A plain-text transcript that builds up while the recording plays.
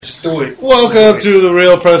Do it. Welcome to the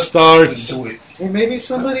Real Press Starts. Do it. Hey, maybe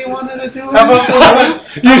somebody wanted to do it. How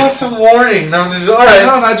about some warning? No, just, all right.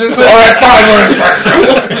 No, not just. All right, fine.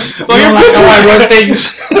 Well, you're bitching. I run things.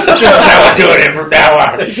 Just how I do it from now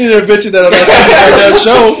on. You see they're bitching that on that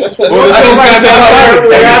show. Well, the show's got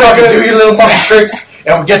that We do your little monkey tricks,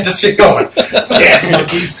 and we'll get this shit going. Dance,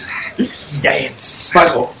 monkeys. Dance.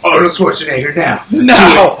 Michael, Arnold Schwarzenegger now.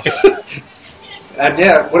 No. And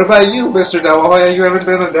yeah, what about you, Mr. De La Hoya? You haven't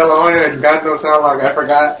been on De La Hoya in God knows how long. I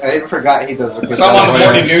even forgot he does a good It's all on the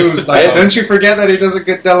morning news. Like, Don't you forget that he does a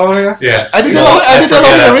good De La Hoya? Yeah. I did De La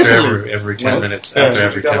Hoya recently. Every 10 minutes. After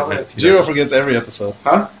every 10 minutes. Jiro forgets every episode.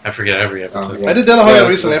 Huh? I forget every episode. Yeah. I did De La Hoya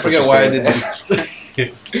recently. I forget why I did it.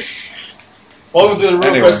 welcome to the Real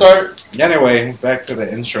Anyway. Press Start. Anyway, back to the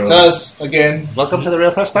intro. It's us again. Welcome to the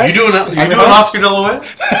Real Press Start. You doing Oscar De La Hoya? Wait,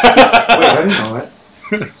 I didn't know it.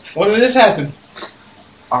 When did this happen?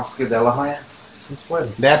 Oscar De La Hoya? Since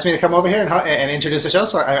when? They asked me to come over here and introduce the show,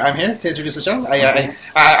 so I'm here to introduce the show. I'm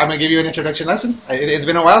going to give you an introduction lesson. It's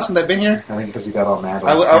been a while since I've been here. I think because you got all mad.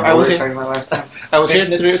 I was we were here. talking about last time. I was here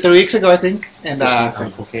 3 weeks ago, I think, and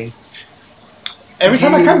Okay. every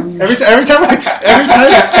time I come, I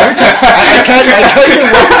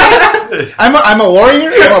can't. I'm a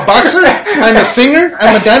warrior. I'm a boxer. I'm a singer.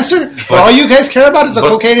 I'm a dancer. But all you guys care about is the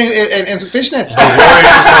cocaine and fishnets. The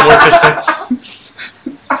Warriors don't wear fishnets.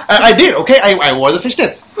 I did. Okay, I wore the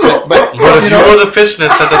fishnets. But But if you wore the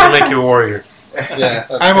fishnets, that doesn't make you a warrior. Yeah.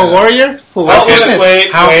 I'm a warrior who wears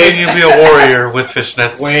fishnets. How can you be a warrior with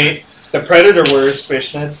fishnets? Wait. The Predator wears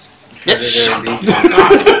fishnets.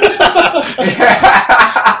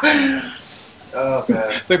 Oh,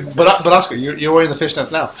 God. But Oscar, you're wearing the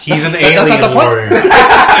fishnets now. He's an That's not the alien point. warrior.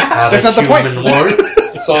 That's not the point. Human warrior.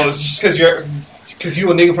 So it's just because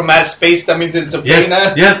you a nigga from outer space, that means it's okay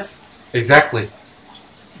now? Yes, exactly.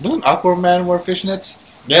 Doesn't Aquaman wear fishnets?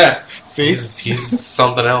 Yeah. See? He's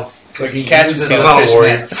something else. So he catches He's his not a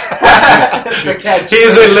warrior. It's a catch.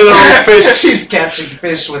 He's a little fish. He's catching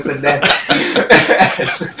fish with the net.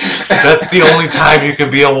 That's the only time you can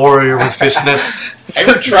be a warrior with fishnets.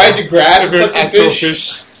 Ever tried to grab a fucking Actual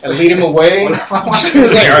fish and lead him away? He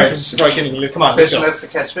was like, alright, just probably kidding you. Come on, let's Fish go. nets to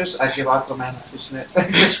catch fish. I give Aquaman a fish net.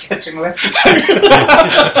 Fish catching lesson.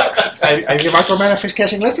 I give Aquaman a fish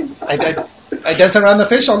catching lesson. I dance around the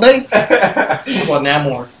fish all day. Well, now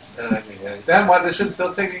more. Then what? This shit's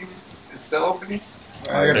still taking. It's still opening.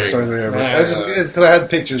 I got the stories right here. But Yeah. it's because I had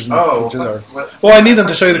pictures. And pictures what? well, I need them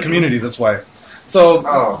to show you the communities. That's why. So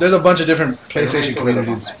Oh. there's a bunch of different PlayStation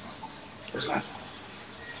communities.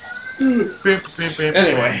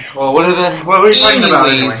 Anyway. Well, what are we talking about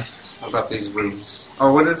anyway? About these rooms?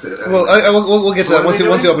 Oh, what is it? Well, we'll get to that once you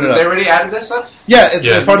open it They up. already added this up. Yeah, it's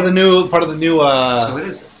Yeah. part of the new. So what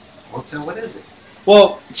is it? Well, then what is it?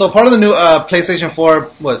 Well, so part of the new PlayStation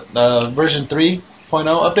 4 version 3.0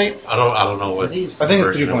 update. I don't know what. What is I think it's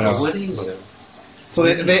version it 3.0. was. What is it? So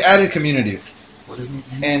they added communities, What is it?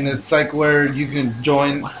 and it's like where you can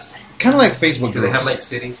join, What is it? kind of like Facebook Do they groups. have like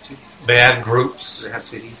cities too? They add groups. Do they have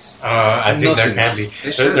cities? I think No there cities. can be.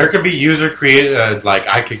 They should. There could be user created. Like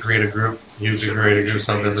I could create a group. You could create a group.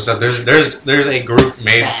 Something. So there's a group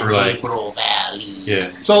made for like.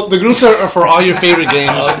 Yeah. So the groups are for all your favorite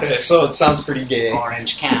games, Okay, so it sounds pretty gay.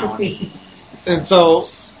 Orange County. and so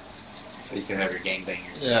So you can have your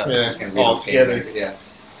gangbangers. yeah. Yeah, It's gonna be all those together. gangbangers, yeah.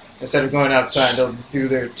 Instead of going outside, they'll do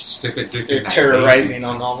their Stick a dick in that terrorizing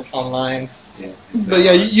online. baby. But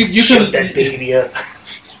yeah, you can baby up.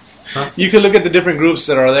 you can look at the different groups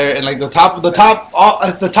that are there, and like the top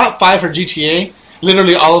 5 for GTA,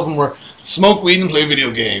 literally all of them were smoke weed and play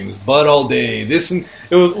video games, bud all day. This and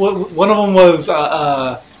it was one of them was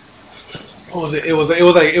what was it? It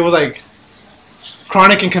was like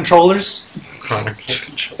chronic and controllers,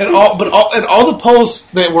 and all the posts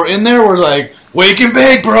that were in there were like wake and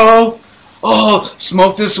bake, bro. Oh,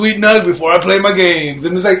 smoke this sweet nug before I play my games,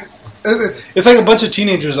 and it's like a bunch of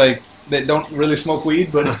teenagers like that don't really smoke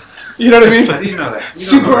weed, but. You know what I mean? How do you know that? You don't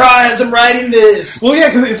Super know that. eyes, I'm writing this. Well, yeah,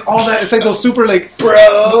 because it's all that. It's like those super, like,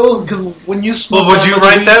 bro. Because when you smoke, Well, would you much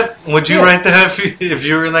write weed- that? Would you Yeah. write that if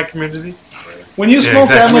you were in that community? When you Yeah, smoke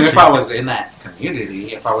exactly. I that mean, much, if I was in that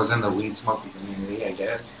community, if I was in the weed smoking community, I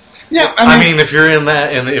guess. yeah. I mean, if you're in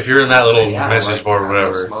that little Yeah, message like, board or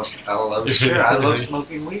whatever. I love it. Sure, I love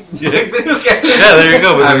smoking weed. Yeah. Yeah, there you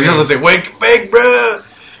go. But I if mean- you're like wake, bake, bro.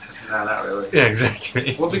 No, not really. Yeah,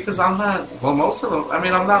 exactly. Well, because I'm not. Well, most of them. I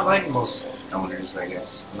mean, I'm not like most owners. I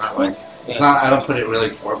guess I'm not like. It's not. I don't put it really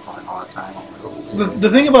forefront all the time. the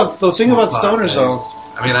thing about stoners though,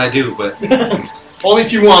 I mean, I do, but Only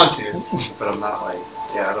if you want to. but I'm not like.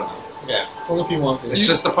 Yeah, I don't know. Yeah, only if you want to. It's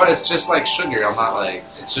just the part. It's just like sugar. I'm not like.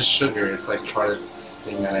 It's just sugar. It's like part of.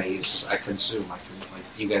 thing that I eat. It's just I consume. Like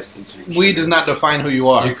you guys consume. Weed does not define who you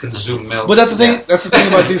are. You consume milk. But that's the thing. That's the thing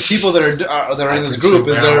about these people that are in this group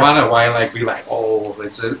is they're why like be like, oh,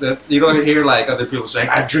 it's you don't hear like other people saying,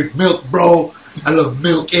 I drink milk, bro. I love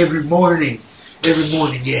milk every morning. Every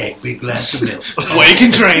morning, yeah, big glass of milk. Wake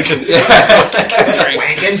and drink.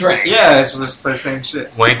 Wank and drink. Yeah, it's just the same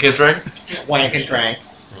shit. Wank and drink? Wank and drink.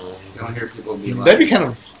 You don't hear people be like, That'd be kind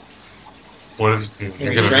of. What if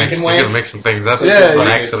you're drinking gonna mix some things up? Yeah, on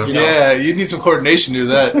accident. Yeah, you need some coordination to do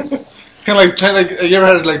that. It's kind of like you ever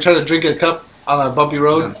had to try to drink a cup on a bumpy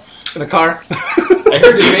road in a car? I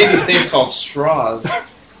heard they made these things called straws.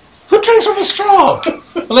 Who drinks from a straw?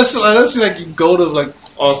 Unless like you go to like.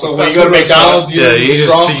 Oh, so when you go to McDonald's, you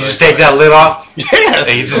just take that lid off. Yes.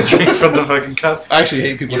 And you just drink from the fucking cup. I actually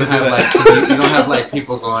hate people you that don't do have that. like you don't have like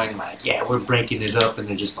people going like, yeah, we're breaking it up, and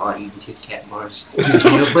they're just all eating Kit Kat bars. Get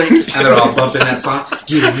a meal break, and they're all bumping that song.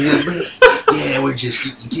 Get a meal break. Yeah, we're just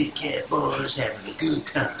eating Kit Kat bars, having a good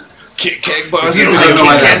time. Kit Kat bars. You don't Kit know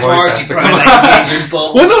why Kat that voice bars, has you to probably come like out. major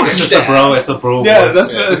bulk. Well, no, It's just a bro. It's a bro. Yeah,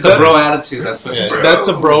 voice. It's a bro attitude. That's what. Bro. That's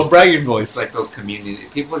a bro bragging voice. It's like those community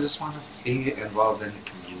people just want to be involved in the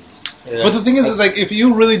community. Yeah. But the thing is like if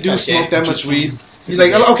you really do smoke that much weed, you're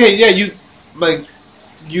like okay, yeah,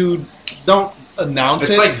 you don't announce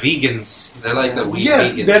It's it. like vegans. They're like the weed Yeah,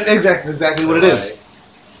 vegans. that's exactly what it is.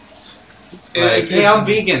 Like, hey, I'm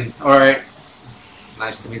vegan. All right.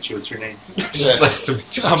 Nice to meet you. What's your name? Nice to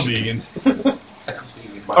meet you. I'm vegan.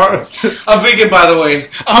 I'm vegan, by the way.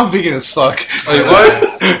 I'm vegan as fuck. Wait,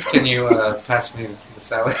 what? Can you pass me the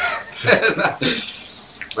salad?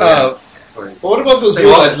 But what about those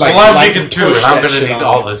people Well, that like? I'm like vegan to too, push and I'm that gonna shit need on?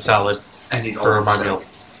 all the salad I need for all my the meal.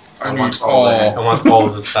 I want all I that. want all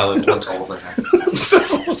of the salad. I want all that.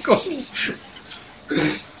 That's almost going.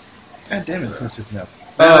 God damn it, that's just me up.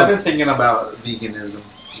 I've been thinking about veganism.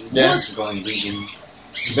 Yeah. Going vegan.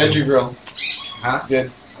 Veggie grill. Huh? It's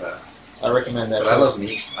good. I recommend that. But I love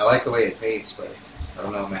meat. I like the way it tastes, but I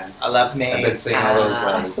don't know, man. I love meat. I've been seeing all those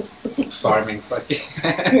like farming fucking,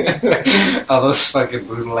 all those fucking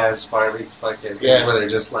brutal ass farming fucking things where they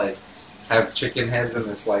just like have chicken heads in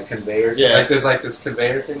this like conveyor. Yeah. Like there's like this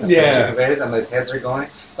conveyor thing. That's Yeah. conveyors and the heads are going.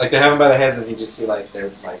 Like they have them by the head, and you just see like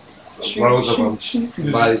they're like rows of them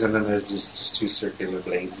bodies, and then there's just two circular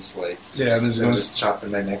blades like just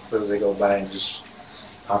chopping their necks as they go by and just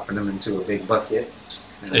popping them into a big bucket.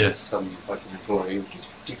 And then some fucking employee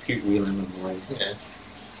keep wheeling them away. Yeah.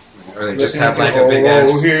 Or they just have like a big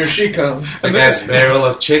ass, here she comes. big ass barrel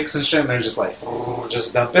of chicks and shit, and they're just like,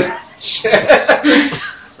 just dumping shit.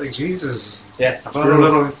 It's like, Jesus. Yeah. That's a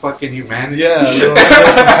little fucking humanity. Yeah, a little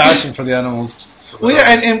compassion for the animals. Well,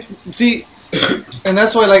 yeah, and see, and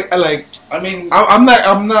that's why I'm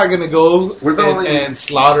not gonna go and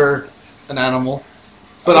slaughter an animal,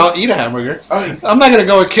 but I'll eat a hamburger. I'm not gonna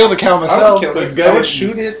go and kill the cow myself. I would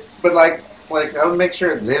shoot it, but like I would make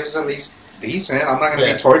sure it lives at least decent. I'm not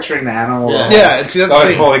gonna be torturing the animal. Yeah, and see that's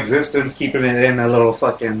its whole existence, keeping it in a little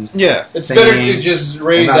fucking. Yeah, it's better to just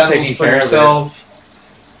raise animals for yourself.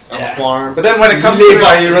 On a farm. But then when it comes to it,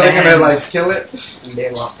 are you really gonna like kill it?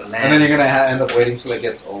 Live off the land. And then you're gonna end up waiting till it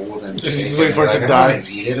gets old and just wait for it to die.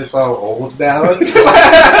 Eat it. It's all old now.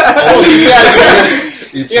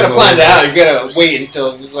 You gotta plan it out. You gotta wait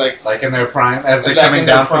until it's like in their prime, as they're coming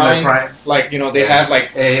down from their prime. Like they have like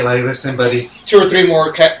hey, like listen, buddy, 2 or 3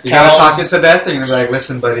 more cows. You gotta talk it to death, and you're gonna be like,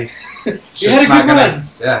 listen, buddy. You had a good run.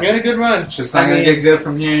 Yeah, you had a good run. It's just not gonna get good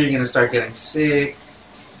from here. You're gonna start getting sick.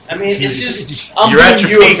 I mean, it's just I'm You're at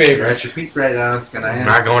doing your you a peak. favor. You're at your peak right now. It's gonna end.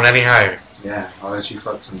 Not going any higher. Yeah, I'll let you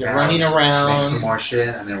fuck some You're cows, running around. make some more shit,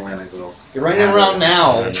 and then we're gonna go. You're running around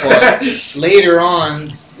now, but later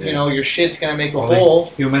on, your shit's gonna make a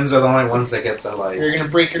hole. Humans are the only ones that get the You're gonna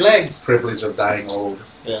break your leg. privilege of dying old.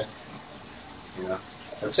 Yeah. Yeah.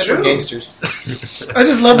 That's Except true. for gangsters. I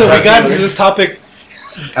just love that we got into this topic.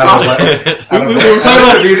 I don't know. We were talking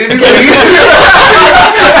about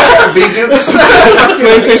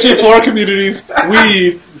PlayStation 4 communities,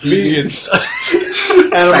 weed, vegans,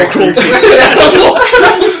 animal cruelty.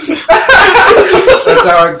 That's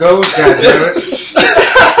how it goes, goddammit.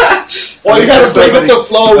 Well, you gotta break up the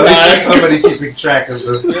flow, man. Somebody keeping track of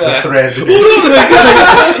the thread.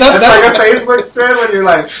 That's like a Facebook thread when you're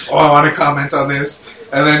like, oh, I want to comment on this.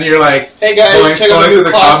 And then you're like, hey guys, check out going through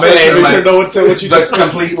the comments, and like, what you the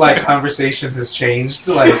complete conversation has changed.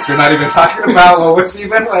 Like you're not even talking about what's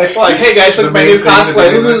even like. Hey guys, look at my new cosplay.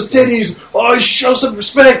 Look at those those titties. Oh, show some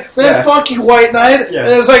respect, man. Fuck you, white knight. Yeah.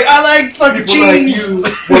 And it's like I like fucking cheese.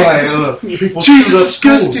 People cheese is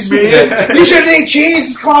disgusting, man. You shouldn't eat cheese.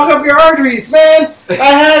 It's clog up your arteries, man. I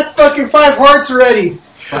had fucking 5 hearts already.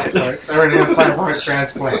 5 hearts. I already have 5 heart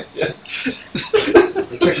transplants. It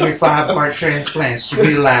took me 5 heart transplants to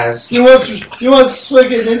realize. You want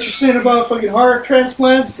fucking interesting about fucking heart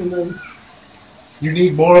transplants, and then you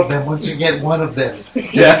need more of them once you get one of them.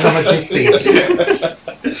 Yeah, become addicted.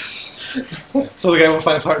 So the guy with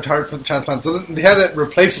 5 heart transplants. So the guy that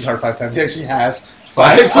replaces heart 5 times, he actually has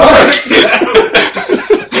 5 hearts.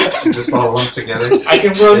 Just all lumped together. I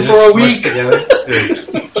can run for a week. Together.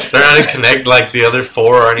 They're not even connected. Like the other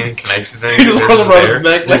 4 aren't even connected. They're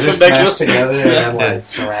just smashed together and then like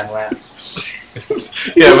saran wrap.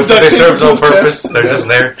 Yeah, but they serve no purpose. They're just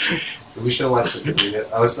there. We should watch the video.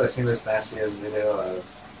 I seen this nasty ass video of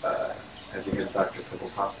have you heard of Dr. Pimple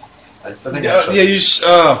Pop? I think you fuck.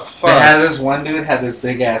 They had this one dude had this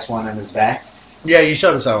big ass one on his back. Yeah, you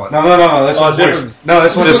showed us that one. No. This one's worse. No,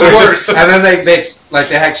 this one's worse. And then they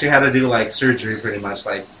actually had to do like surgery pretty much.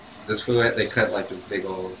 Like this fool, they cut like this big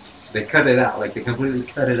old. They cut it out. Like they completely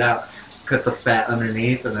cut it out. Cut the fat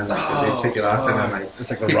underneath, and then they took it off, and then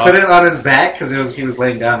he put it on his back because he was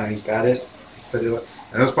laying down and he got it. Put it.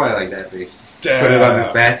 And it was probably like that big. Damn. Put it on his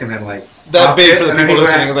back and then like that big for the people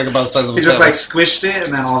listening. It was like about the size of a he just like squished it,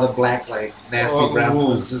 and then all the black like nasty brown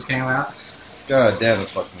foods just came out. God damn,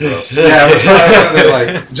 that's fucking gross. Yeah, it was probably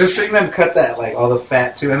like just seeing them cut that like all the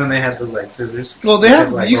fat too, and then they had the like scissors. Well, they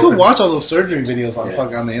have. You can watch all those surgery videos on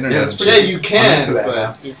on the internet. Yeah, you can.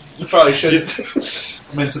 But you probably should.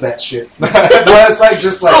 I'm into that shit. Well, it's like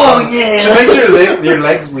just like it makes your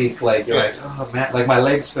legs weak. Like you're like, oh man, like my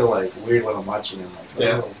legs feel like weird when I'm watching them.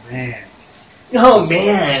 Like, oh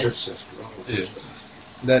man, it's just gross.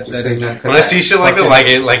 That is when I see shit like that,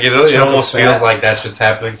 it almost feels like that shit's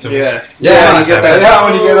happening to me. Yeah, you get that. Yeah,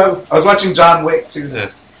 when you get up. I was watching John Wick too.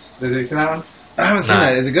 Yeah. Did you see that one? I haven't seen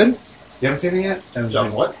that. Is it good? You haven't seen it yet?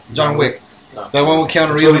 John what? John Wick. No. That one with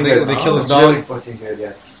Keanu Reeves and they kill his dog. Really fucking good,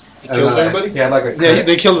 yeah. He kills everybody? He had like a cut. Yeah,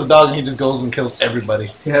 they kill his dog and he just goes and kills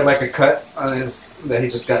everybody. He had like a cut on his that he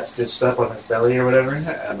just got stitched up on his belly or whatever, and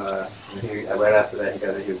right after that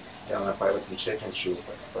he was getting in a fight with some chick, and she was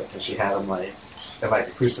like and she had him like in like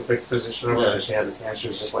a crucifix position or whatever. She had his hand, she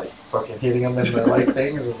was just like fucking hitting him in the like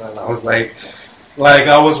thing, and then I was like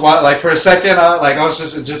I was like for a second, I was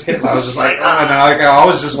just hitting. I was just like, oh no, like I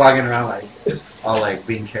was just walking around like. All like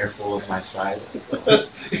being careful with my side. It's like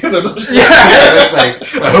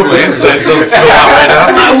I hope my inside don't spill out right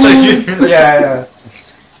now.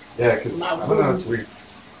 Yeah, because I don't know, it's weird.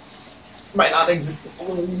 Might not exist.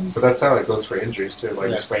 But that's how it goes for injuries too. Like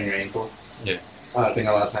you sprain your ankle. Yeah. I think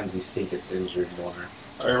a lot of times you think it's injured more.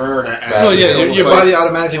 I remember that. Well, yeah, your body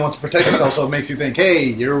automatically wants to protect itself, so it makes you think, hey,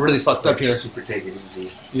 you're really fucked up here. Super take it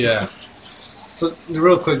easy. Yeah. So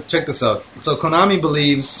real quick, check this out. So Konami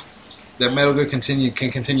believes that Metal Gear can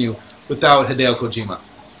continue without Hideo Kojima.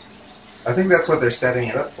 I think that's what they're setting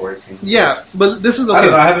it up for. It seems. Yeah, but this is okay. I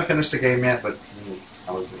don't know. I haven't finished the game yet, but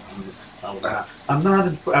I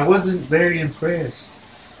wasn't very impressed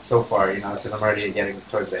so far. Because I'm already getting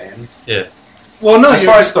towards the end. Yeah. Well, no. As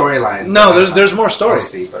far as storyline, no, there's more story.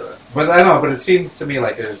 See, but I know. But it seems to me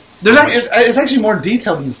like it's actually more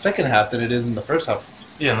detailed in the second half than it is in the first half.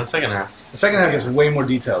 Yeah, in the second half. The second half is way more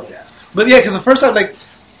detailed. Yeah. But yeah, because the first half, like.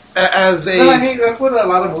 That's what a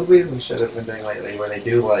lot of movies and shit have been doing lately, where they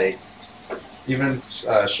do like even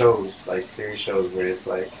shows, like series shows, where it's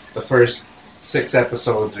like the first 6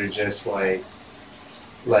 episodes are just like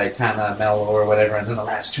kind of mellow or whatever, and then the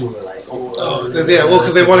last 2 are like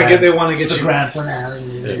because they want to get the you grand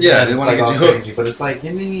finale. Yeah, they want to get you hooked. Crazy, but it's like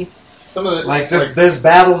give me some of it like there's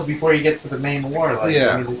battles before you get to the main war. Like,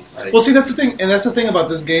 yeah. Well, see, that's the thing, and that's the thing about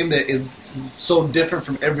this game that is so different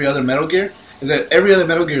from every other Metal Gear. Is that every other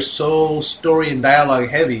Metal Gear is so story and dialogue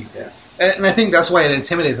heavy, and I think that's why it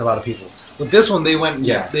intimidates a lot of people. With this one, they went,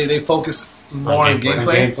 they focus more on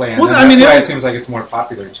gameplay. Well, I mean, it seems like it's more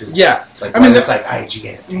popular too. Yeah, like, I mean, it's like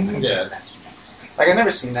IGN. Yeah, like I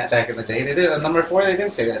never seen that back in the day. They did on number 4. They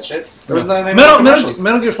didn't say that shit. There was no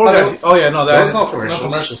Metal Gear 4. There was no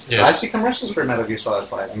commercials. Yeah. I see commercials for Metal Gear Solid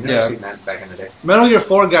 5. I've never seen that back in the day. Metal Gear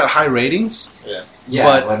 4 got high ratings.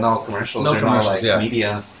 But no commercials. No commercials. No,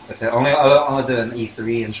 media. Only other than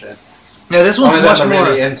E3 and shit. Yeah, this one's much more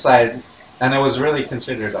really inside, and it was really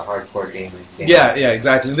considered a hardcore game. Yeah,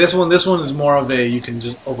 exactly. This one is more of a you can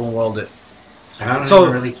just open world it.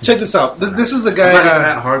 Really check this out. This is the guy.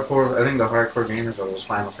 That hardcore. I think the hardcore gamers are those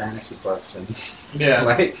Final Fantasy bucks and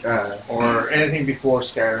or anything before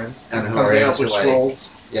Skyrim and who are into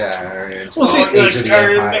Scrolls. Yeah. Well, see, I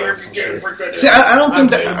don't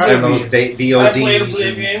think that those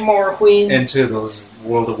DODs more Queen into those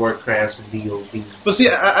World of Warcrafts and DODs. But see,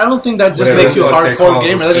 I don't think that just makes you a hardcore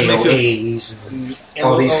gamer. That just makes you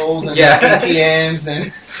LOLs and yeah. ATMs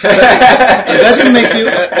and That just makes you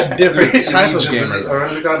a different type of gamer. Or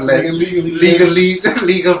is it called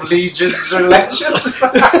League of Legions or Legends?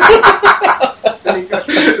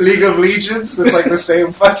 League of Legions? It's like the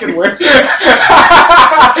same fucking word.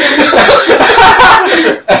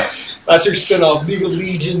 that's your spin-off, League of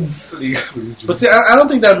Legions. But see, I don't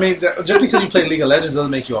think that just because you play League of Legends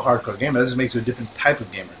doesn't make you a hardcore gamer. That just makes you a different type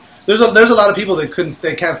of gamer. There's a lot of people that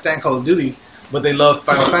can't stand Call of Duty, but they love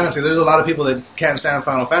Final Fantasy. There's a lot of people that can't stand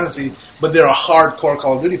Final Fantasy, but they're a hardcore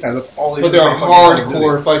Call of Duty fans. That's all they. But they're a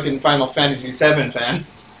hardcore fucking Final Fantasy 7 fan.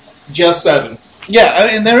 Just 7.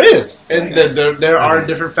 Yeah, and there is, and there are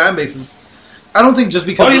different fan bases. I don't think just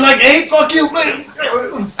because. Oh, you like 8? Fuck you, man.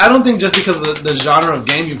 I don't think just because the genre of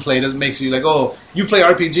game you play doesn't makes you like, oh, you play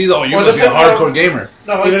RPGs, oh, you must be a hardcore gamer.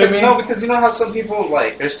 No, you know what I mean? No, because you know how some people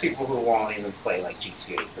like. There's people who won't even play like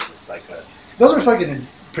GTA because it's like a. Those are fucking.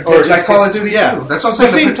 Or like Call of Duty, yeah. That's what I'm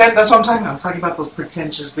saying. See, that's what I'm talking about. I'm talking about those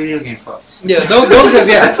pretentious video game fucks. Yeah, those guys,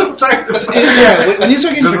 yeah. That's what I'm talking about. Yeah, when you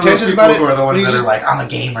start getting pretentious about it, who are the ones that are like, I'm a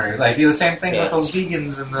gamer. Like, do the same thing with those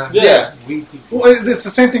vegans and the weed people. Well, it's the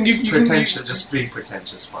same thing. You pretentious, just being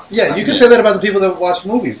pretentious fucks. Yeah, you can say that about the people that watch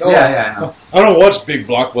movies. Oh, yeah, I know. I don't watch big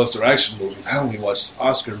blockbuster action movies. I only watch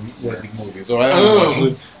Oscar-worthy movies. Or I only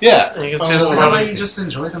watch... Yeah. How about you just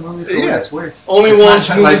enjoy the movie? Yeah, it's weird. Only one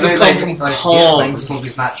movies like this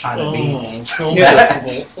movie's not trying to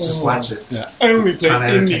be. Just watch it. Yeah. I only play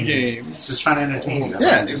indie games. It's just trying to entertain you.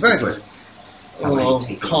 Yeah, exactly.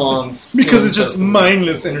 Cons. Because it's just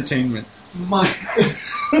mindless entertainment.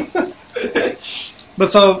 Mindless. But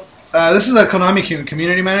so, this is a Konami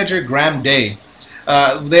community manager, Graham Day.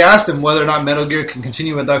 They asked him whether or not Metal Gear can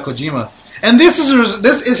continue without Kojima. And this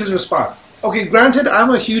is his response. Okay, granted, I'm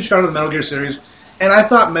a huge fan of the Metal Gear series, and I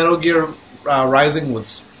thought Metal Gear Rising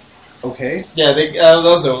was okay. Yeah, that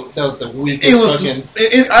was the weakest fucking...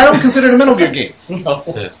 I don't consider it a Metal Gear game. No.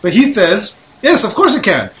 But he says, yes, of course it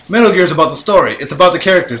can. Metal Gear is about the story. It's about the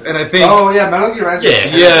characters. And I think... Oh, yeah, Metal Gear Rising.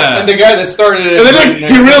 Yeah. And the guy that started it... And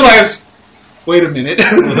then he realized, wait a minute.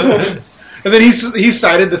 And then he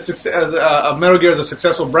cited the success of Metal Gear as a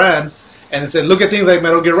successful brand, and said, look at things like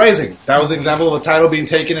Metal Gear Rising. That was an example of a title being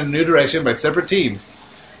taken in a new direction by separate teams.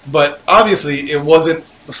 But obviously, it wasn't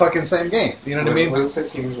the fucking same game. You know what I mean? What if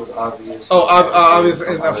teams with obvious... Oh,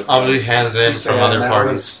 obviously. Obviously hands in from other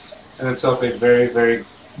parties. In itself a very, very,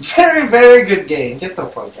 very, very good game. Get the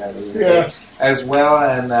fuck out of here. Yeah. As well,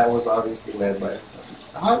 and that was obviously led by...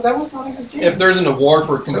 that was not a good game. If there's an award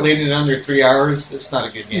for completing it under 3 hours, it's not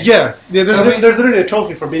a good game. Yeah, there's literally a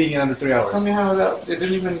trophy for beating it under 3 hours. Tell me how that... It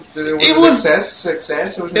didn't even... It was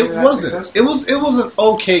success. It wasn't. It was an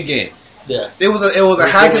okay game. Yeah. It was a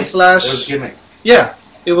hack and slash. It was gimmick. Yeah.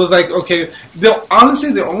 It was like, okay.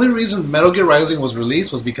 Honestly, the only reason Metal Gear Rising was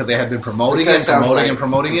released was because they had been promoting it.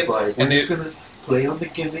 Like, and we're just going to play on the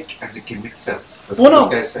gimmick, and the gimmick sells. That's what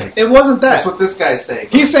this guy's saying. It wasn't that. That's what this guy's saying.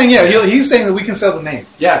 He's saying, he's saying that we can sell the name.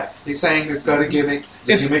 Yeah. He's saying it's got a gimmick,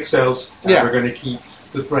 the gimmick sells, and we're going to keep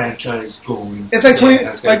the franchise going. It's like 20...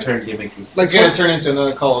 It's going to turn gimmicky. It's going to turn into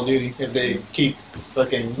another Call of Duty if they keep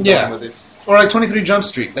fucking going with it. Or like 23 Jump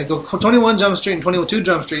Street. Like the 21 Jump Street and 22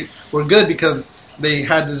 Jump Street were good because they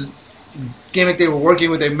had this gimmick they were working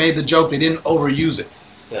with. They made the joke. They didn't overuse it.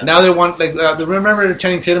 Yeah. Now they want, like, remember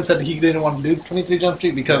Channing Tatum said he didn't want to do 23 Jump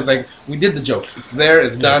Street because, like, we did the joke. It's there.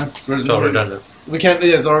 It's done. It's all redundant. We can't.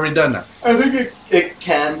 It's already done now. I think it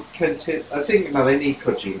can continue. I think they need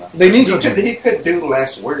Kojima. They need Kojima. He could do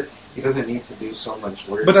less work. He doesn't need to do so much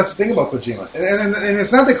work. But that's the thing about Kojima, and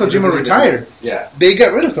it's not that Kojima retired. Yeah, they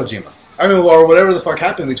got rid of Kojima. I mean, or whatever the fuck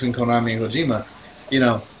happened between Konami and Kojima, you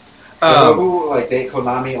know.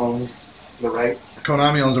 Konami owns the rights.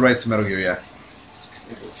 Konami owns the rights to Metal Gear, yeah.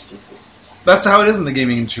 That's how it is in the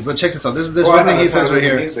gaming industry. But check this out. There's one thing he says right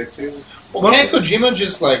here. Music too. Well, can't Kojima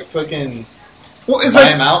just like fucking it's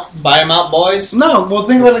buy him out, boys? No. Well,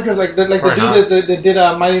 think about it because the dude that did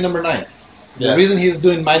Mighty Number 9. The reason he's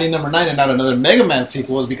doing Mighty Number 9 and not another Mega Man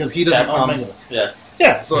sequel is because he doesn't own Mega Man.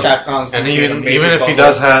 Yeah. So Capcom's and even if he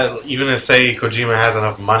does have, even if say Kojima has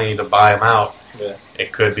enough money to buy him out,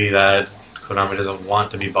 it could be that Konami doesn't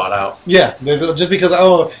want to be bought out. Yeah, just because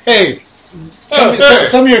hey,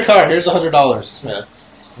 sell me your car. Here's $100. Yeah.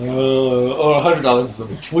 Or $100 is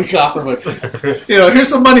a weak offer, but here's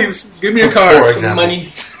some monies. Give me your car. For example.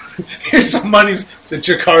 Here's some monies that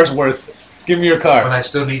your car's worth. Give me your car. But I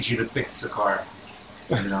still need you to fix the car.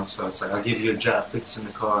 So it's like I'll give you a job fixing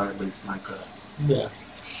the car, but it's my car. Yeah.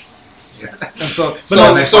 And so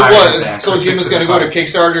what? Kojima's going to go to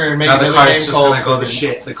Kickstarter and make another game called...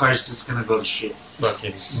 The car's just going to go to shit.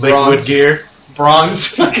 Fucking Liquid Gear.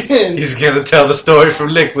 Bronze. He's going to tell the story from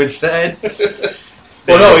Liquid side.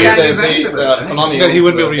 Well, no, can't the use any of it. Konami Yeah, he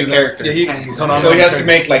wouldn't be able to the use character. Yeah, Konami So he has to character.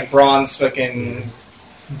 make like bronze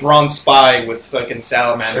spy with fucking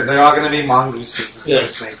salamander. They're all gonna be mongooses Yeah. or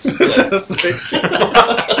snakes.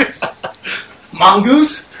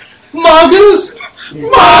 Mongoose? Mongoose?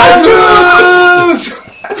 Mongoose!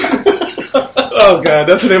 Oh god,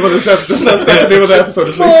 that's the name of this episode. That's the name of the episode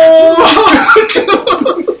this week.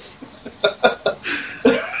 Mongoose!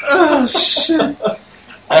 Oh shit!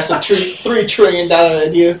 That's a $3 trillion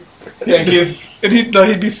idea. Thank you. And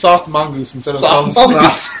he'd be soft mongoose instead of Soft soft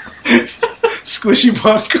mongoose. squishy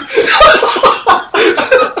mongoose.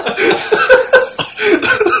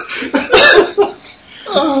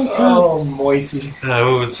 Oh, moisty. What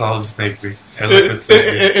would Solid Snake be? Or Liquid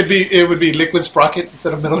Snake be? It would be Liquid Sprocket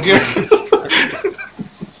instead of Metal Gear.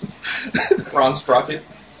 Ron Sprocket.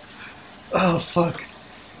 Oh fuck.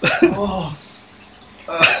 Oh.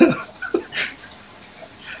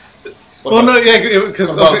 Well, no, yeah, because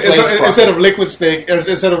What about Blaze instead of liquid snake, or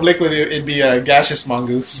instead of liquid, it'd be a gaseous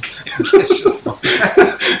mongoose.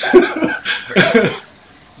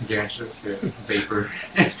 Gaseous, yeah. Vapor.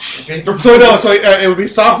 So it would be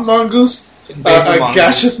soft mongoose, a mongoose.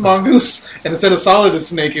 gaseous mongoose, and instead of solid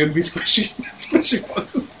snake, it would be squishy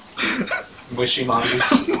mongoose. Mushy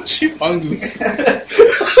mongoose. Mushy mongoose.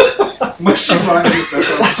 Mushy mongoose.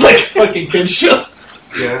 Sounds like a fucking kid show.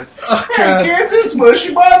 Yeah. Oh god. It's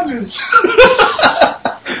mushy mongoose.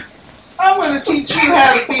 I'm gonna teach you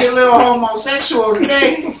how to be a little homosexual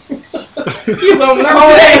today. You're gonna learn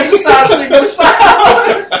today to start singing a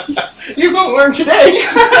song. You're gonna learn today.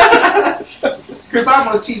 Because I'm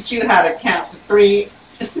gonna teach you how to count to 3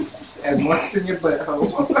 and what's in your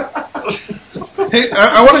butthole. Hey,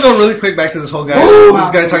 I want to go really quick back to this whole guy. Ooh, this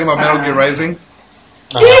guy talking about Metal Gear Rising.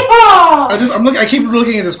 Yeehaw! I keep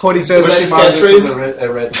looking at this quote. He says Mushy that mongoose is a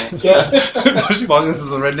redneck. Yeah. Mushy mongoose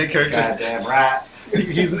is a redneck character. Goddamn right.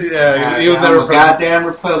 He was never I'm a goddamn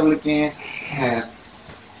Republican, and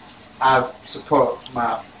I support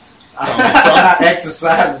I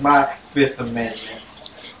exercise my Fifth Amendment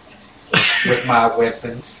with my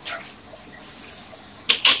weapons.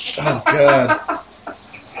 Oh god.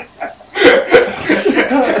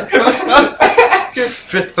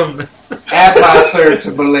 Fifth Amendment. Add my third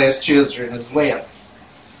to molest children as well.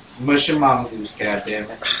 Mushy mongoose,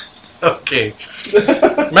 goddammit. Okay.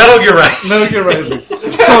 Metal Gear Rising. Metal Gear Rising.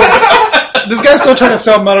 So this guy's still trying to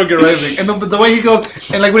sell Metal Gear Rising, and the way he goes,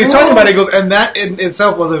 and like when he's talking about it, he goes, and that in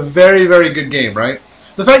itself was a very, very good game, right?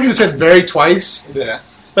 The fact you said "very" twice, Yeah.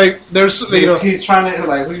 like there's, you know, He's trying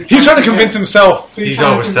to he's trying to convince himself. He's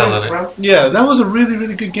overselling it. Yeah, that was a really,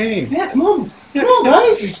 really good game. Yeah, come on,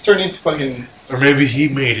 guys. He's turned into fucking. Or maybe he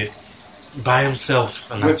made it by himself,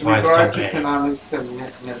 and that's With why it's so regard to bad. Konami's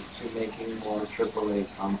commitment to making more AAA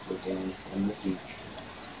console games in the future,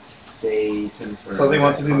 they confirm So they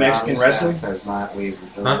want to do that Mexican Konami's wrestling? stance has not wavered.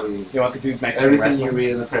 Huh? You want to do Mexican Everything wrestling? you read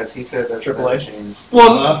in the press, he said that AAA? changed.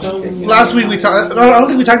 Well, last week we talked. I don't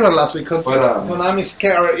think we talked about it last week. But,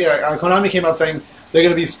 Konami came out saying they're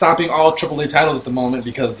going to be stopping all AAA titles at the moment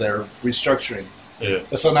because they're restructuring. Yeah.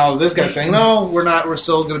 So now this guy's saying, no, we're not. We're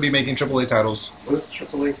still going to be making AAA titles What does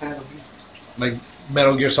AAA title mean? like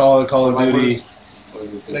Metal Gear Solid, Call of Duty, What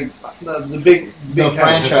is it? like the big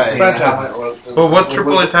franchise. franchise. But what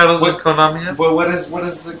AAA titles does Konami have? But what is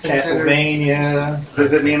it considered? Castlevania.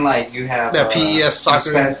 Does it mean like you have Yeah, PES soccer.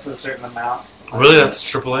 you spent a certain amount? Really, that's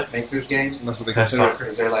AAA? Make this game? That's what they That's consider. soccer.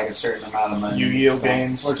 Is there like a certain amount of money? Yu-Gi-Oh spent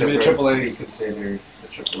games. Or to be a AAA. be considered a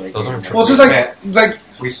AAA Those game? aren't Well, it's just like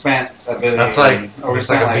We spent $1 billion. That's like- or we it's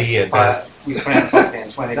like spent a B at five- best. We spent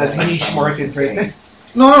fucking $20. That's niche on market this right game.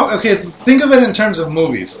 no. Okay, think of it in terms of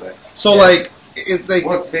movies. So Yeah. like it's like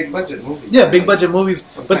Well, it's big budget movies. yeah, big budget movies.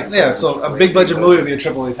 Sometimes But yeah, it's so a like big budget big movie would budget. be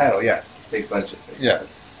a AAA title. Yeah. Big budget. Yeah.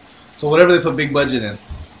 So whatever they put big budget in,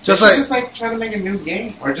 just Just like try to make a new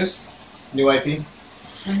game, or just New IP.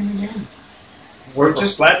 try a new game. We're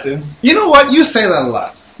just- just Splatoon. you know what, you say that a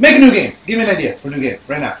lot. Make a new game. Give me an idea for a new game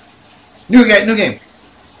right now. New game.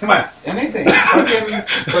 Come on. Anything.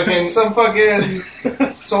 fucking some fucking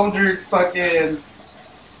soldier fucking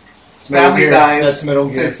family Gear. dies. That's Metal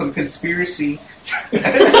Gear. Said some conspiracy.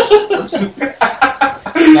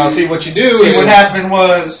 Now see what you do. See is- what happened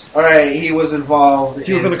was, all right, he was involved.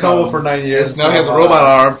 He was in in a coma some- for 9 years. in Now he has a some, robot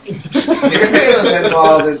arm. He was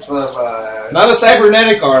involved in some. Not a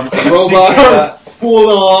cybernetic arm, a robot Secret, arm,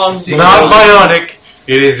 full on. Not bionic.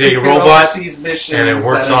 It is a secret robot, overseas missions and it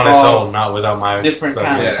works that on its involve own, not without my different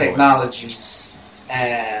kind of voice. technologies,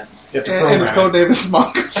 and You have to And his program. code name is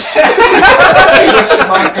Mongoose.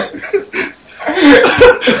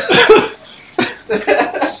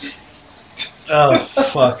 Oh,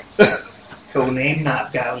 fuck. Codename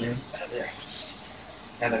not Goblin.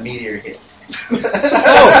 and a meteor hits.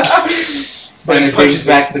 But and it brings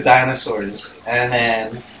back the dinosaurs, and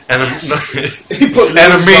then and a meteor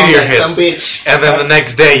hits. Some bitch. And then the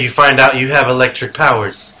next day you find out you have electric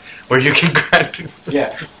powers where you can grant.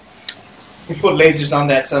 Yeah. You put lasers on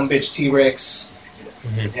that some bitch T-Rex.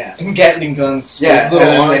 Mm-hmm. Yeah. And Gatling guns. Yeah. Little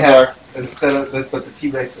And then they have, are. instead of but the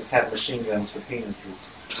T-Rexes have machine guns for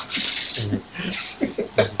penises.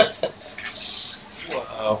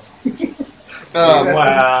 Wow.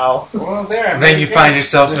 Wow. Well, there. And then you find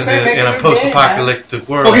yourself in a post-apocalyptic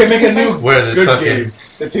world. Okay, make a new where there's good fucking game.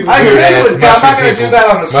 That people I can- agree Yes, with you. I'm not mushroom going to do people. that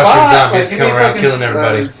on the spot. Mushroom zombies give come me around fucking, killing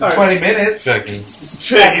everybody. 20 minutes. Fucking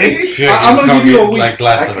I'm gonna give you a week. like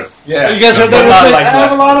Last of Us. Yeah. You guys heard But that? not real like I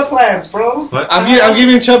have a Last lot of of plans, bro. What? I'm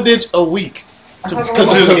giving Chub Ditch a week to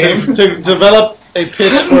develop a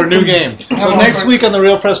pitch for a new game. So next week on the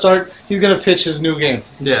Real Press Start, he's gonna pitch his new game.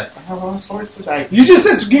 Yeah. I have all sorts of ideas. You just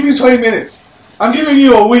said to give you 20 minutes. I'm giving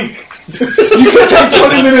you a week. You can take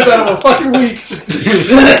 20 minutes out of a fucking week.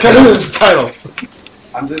 Come up with the title.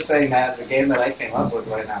 I'm just saying that the game that I came up with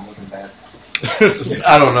right now wasn't bad.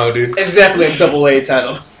 I don't know, dude. It's definitely a AA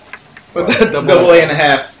title. But that Double A and a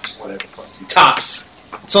half. Whatever. Fuck you. Tops.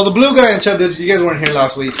 So the blue guy and Chub Ditch, you guys weren't here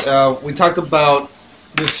last week. We talked about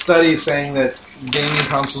this study saying that gaming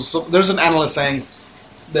consoles. So there's an analyst saying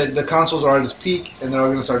that the consoles are at its peak and they're all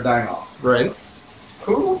going to start dying off. Right.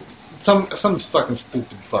 Cool. Some fucking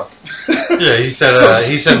stupid fuck. Yeah, he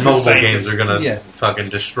said mobile games are gonna fucking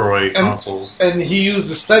destroy consoles. And he used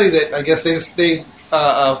a study that I guess they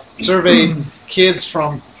surveyed kids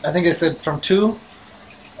from, I think they said from 2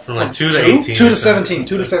 From like 2 to 18. 2 to 17.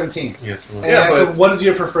 2 to 17. Yeah, And I said, what is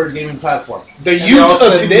your preferred gaming platform? The And youth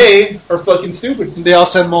of today are fucking stupid. They all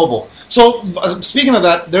said mobile. So speaking of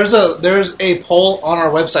that, there's a poll on our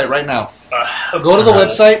website right now. Go to the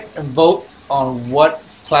website and vote on what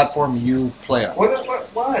platform you play on.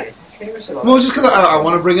 Why? Well, just because I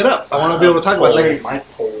want to bring it up. I want to be able to talk about it. My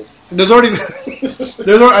poll. There's already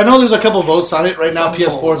I know there's a couple votes on it right now.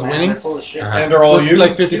 PS4 is winning. Full of shit. And they're all It's you.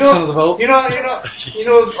 like 50% of the vote. You know.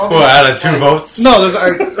 Well, out of 2 votes? No,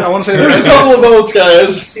 I want to say There's a couple of votes,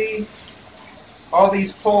 guys. See, all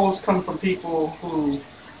these polls come from people who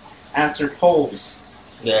answer polls.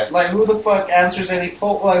 Yeah. Like, who the fuck answers any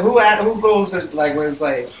poll? Like, who goes and, like, when it's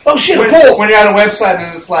like... Oh shit, when, a poll! when you're at a website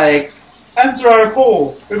and it's like, answer our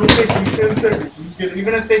poll. It'll take you 10 seconds.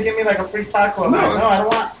 Even if they give me, like, a free taco, I'm like, no, I don't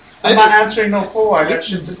want... I'm not answering no poll. I got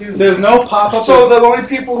shit to do. There's no pop-up. So the only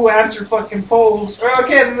people who answer fucking polls,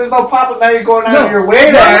 then there's no pop-up. Now you're going out of your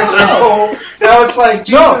way to answer a poll. Now it's like,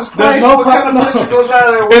 Jesus Christ, what kind of person goes out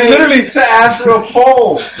of their way to answer a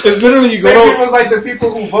poll? It's literally you Same go people as like the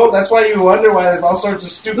people who vote. That's why you wonder why there's all sorts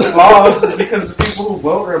of stupid laws. Is because the people who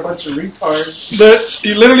vote are a bunch of retards.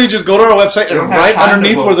 You literally just go to our website They and don't have right time to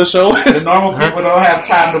underneath vote. where the show The is. normal people don't have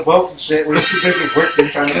time to vote and shit. We're too busy working,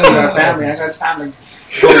 trying to feed our family. I got time to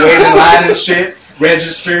go wait in line and shit,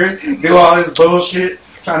 register, do all this bullshit,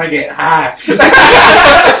 trying to get high.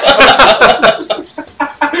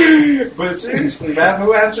 But seriously, man,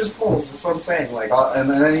 who answers polls? That's what I'm saying. Like, and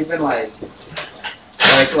then even like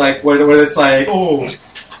where it's like,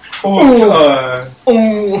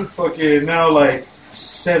 fucking now like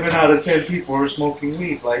 7 out of 10 people are smoking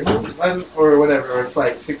weed, like, or whatever. Or it's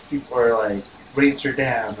like 60, or like rates are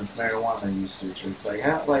down in marijuana usage. It's like,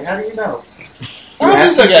 how do you know? How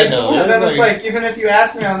does the guy know? And then it's like, even if you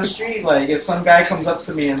ask me on the street, like, if some guy comes up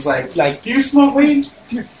to me and is like, do you smoke weed?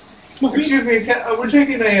 Excuse me, we're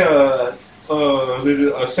taking a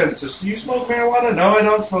census. Do you smoke marijuana? No, I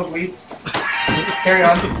don't smoke weed. Carry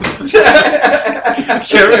on.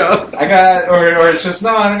 Carry on. Or it's just,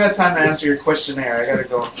 no, I don't got time to answer your questionnaire. I gotta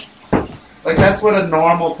go. Like, that's what a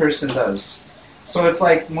normal person does. So it's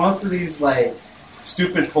like, most of these, like,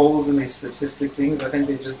 stupid polls and these statistic things, I think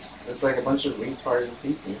it's like a bunch of retarded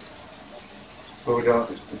people who don't,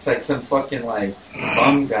 it's like some fucking, like,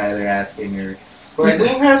 bum guy they're asking, or, like, who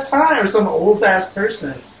has time, or some old-ass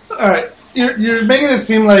person. Alright, you're making it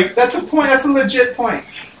seem like... That's a point, that's a legit point.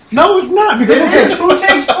 No, it's not, because... Who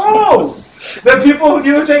takes polls? The people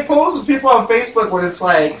who take polls are people on Facebook when it's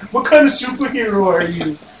like, what kind of superhero are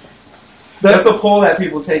you? That's a poll that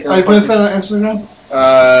people take on. Are you putting that on Instagram?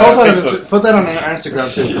 Put that on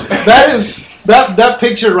Instagram too. That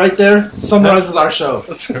picture right there summarizes our show.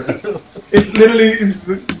 It's literally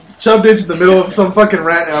Chub Ditch in the middle of some fucking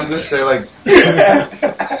rant, and I'm just there like. Let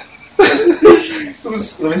me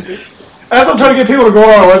see. As I'm trying to get people to go on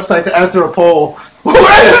our website to answer a poll. Who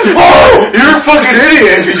answers polls? You're a fucking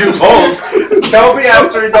idiot if you do polls. Don't be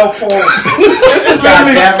answering no polls.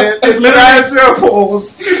 It's literally answer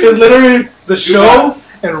polls. It's literally the show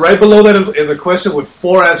and right below that is a question with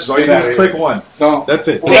 4 answers. All you do is click one. No. That's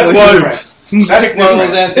it. Well, that's different. That's one of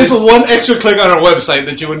those different. answers. It's one extra click on our website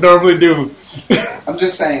that you would normally do. I'm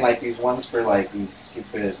just saying, like, these ones for, like, these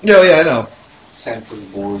stupid No, yeah, I know. census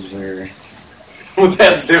boards or... Well,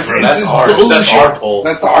 that's different. This That's is our bullshit. poll.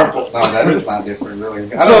 That's our poll. No, that is not different, really.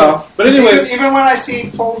 I don't know. But anyway, even when I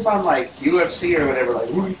see polls on, like, UFC or whatever, like,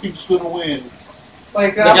 who do you think's going to win?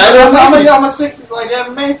 Like, Like, I'm a sick, like,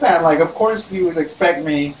 MMA fan. Like, of course you would expect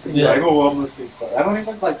me to be like, oh, I'm a sick fan. I don't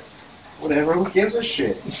even, like, whatever, who gives a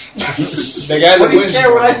shit? The guy What that do you wins.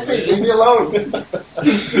 care what I think? Leave me alone.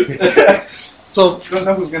 so Don't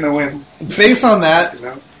know who's going to win, based on that, you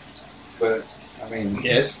know? But, I mean...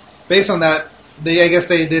 Yes. based on that, I guess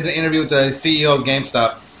they did an interview with the CEO of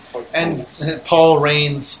GameStop, and Paul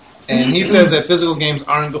Raines, and he says that physical games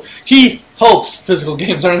aren't. He hopes physical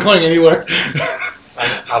games aren't going anywhere.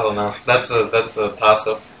 I don't know. That's a toss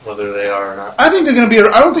up whether they are or not. I think they're going to be.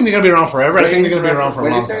 I don't think they're going to be around forever. I think they're going to be around for a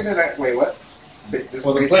long time. Wait, what? This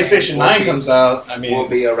Well, the PlayStation 9 comes out. I mean, will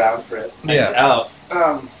be around forever. Yeah. out.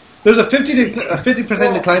 There's a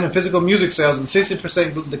 50% decline in physical music sales and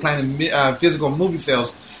 60% decline in physical movie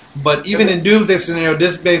sales. But even in Doomsday scenario,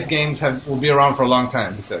 disc-based games will be around for a long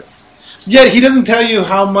time, he says. Yet he doesn't tell you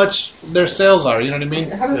how much their sales are, you know what I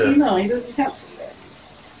mean? How does he know? You can't see that.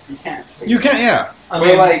 You can't see You can't, yeah. I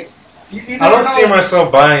mean, like, you I don't never see know.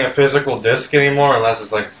 myself buying a physical disc anymore unless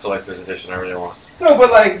it's like a collector's edition I really want. No,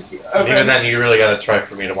 but like... And even then, you really got to try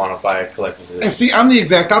for me to want to buy a collector's And edition. see, I'm the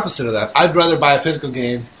exact opposite of that. I'd rather buy a physical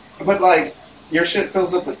game. But like, your shit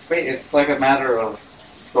fills up with space. It's like a matter of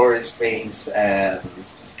storage space and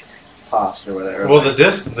cost or whatever. Well, the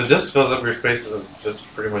disc fills up your spaces of just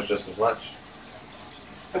pretty much just as much.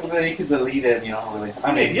 But then you can delete it, you know, really.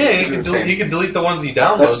 I mean, Yeah, do the same. you can delete the ones you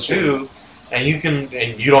download That's too, true. and you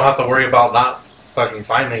don't have to worry about not fucking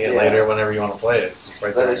finding it Yeah. later whenever you want to play it. It's just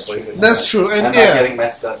right there. That on is the true. PlayStation. That's true, and I'm yeah. not getting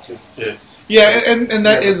messed up too. Yeah, and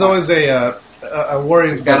that Yeah, is but- always a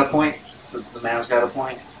worrying He's got a point. The man's got a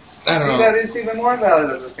point. I don't See, know. that is even more valid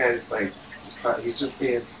that this guy's like, he's just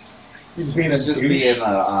being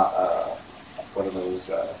one of those,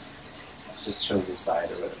 just chose his side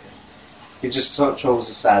or whatever. He just chose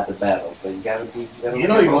his side to battle, but you gotta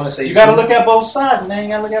say look at both sides, man. You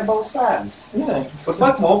gotta look at both sides. Yeah. But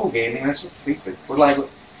fuck mobile gaming, that shit's stupid. We're like,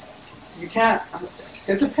 you can't.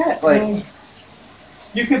 It depends. Like,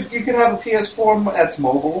 you could have a PS4 that's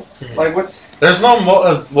mobile. Like, what's There's no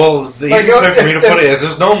the Like, easiest way for me to put it is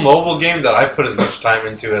there's no mobile game that I put as much time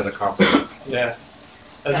into as a console. Yeah.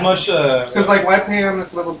 As much. because like why pay on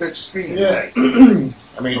this little bitch screen? Yeah. Like, I mean,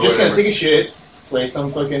 you're just gonna Whatever. take a shit, play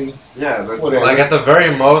some fucking. yeah, that's Whatever. Like at the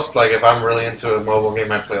very most, like if I'm really into a mobile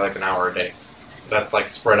game, I play like an hour a day. That's like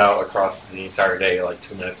spread out across the entire day, like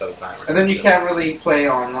 2 minutes at a time. And then you can't really play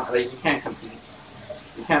on, like, you can't compete.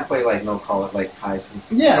 You can't play, like, high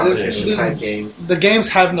competition type game. The games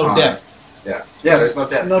have no depth. Yeah. Yeah, there's no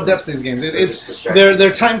depth. No depth to these games. They're It's just distracting.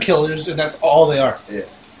 they're time killers, and that's all they are. Yeah.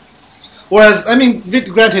 Whereas, I mean,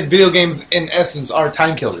 granted, video games in essence are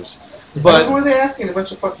time killers, But who but are they asking? A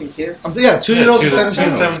bunch of fucking kids? yeah, 2-year-olds and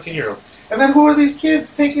 17-year-olds. 17-years. And then who are these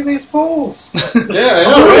kids taking these polls? Yeah, I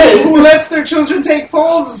know, right? Who lets their children take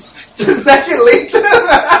polls a second later?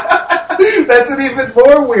 That's an even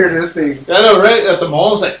more weirder thing. I know, right? At the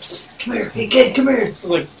mall, it's like, "Psst, come here, hey kid, come here. I was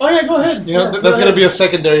like, oh yeah, go ahead. You know, that's going to be a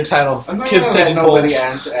secondary title. I'm not Kids gonna let taking nobody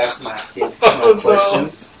polls. ask my kids my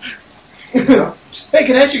questions. You know? Hey,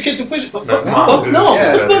 can I ask your kid some questions? No, No, Mom, dude, no,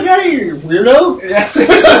 yeah. get the fuck out of here, weirdo. Yes,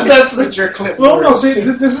 that's what your clip. Well, no, see,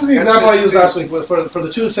 this is the example I used last week for the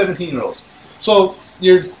 2 17-year-olds. So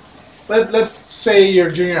let's say you're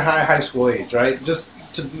junior high school age, right? Just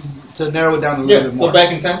to narrow it down a little Yeah, bit more. go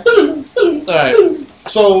back in time. All right.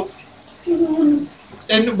 So,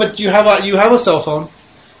 but you have a cell phone.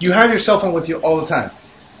 You have your cell phone with you all the time.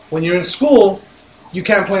 When you're in school, you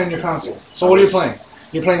can't play on your console. So what are you playing?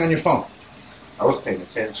 You're playing on your phone. I was paying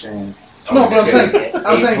attention. No, but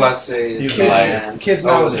I'm saying pluses. kids I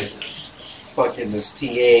nowadays. was fucking this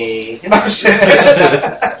TA.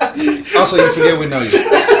 Also, you forget we know you.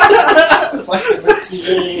 Fucking the TA.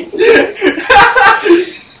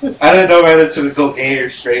 I didn't know whether to go gay or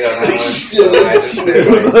straight on that one, so I just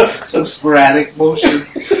did like, some sporadic motion.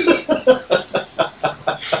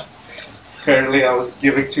 Apparently, I was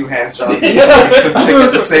giving 2 hand jobs and some chick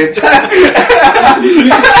at the same time. You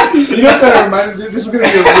know what that reminded me? This is going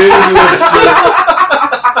to be a really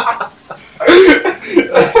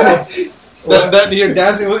obscure. that you're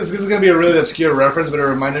dancing. This is going to be a really obscure reference, but it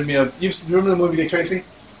reminded me of. You remember the movie Dick Tracy?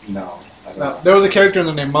 No. I don't No, know. there was a character in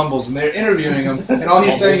there named Mumbles, and they're interviewing him, and all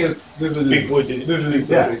he's saying is Big boy did it.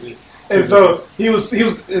 yeah. And so he was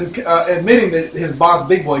admitting that his boss,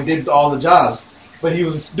 Big Boy, did all the jobs, but he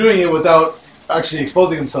was doing it without actually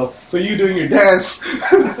exposing himself. So you doing your dance,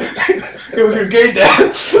 it was your gay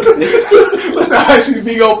dance, without actually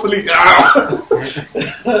being openly.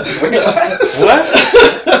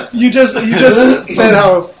 What? You just said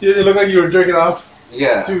how it looked like you were jerking off.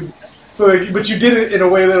 Yeah. So, but you did it in a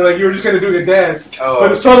way that like you were just kind of doing a dance, Oh.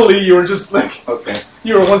 but subtly you were just like Okay.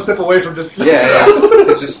 you were one step away from just Yeah.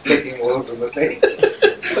 Just taking loads in the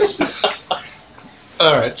face.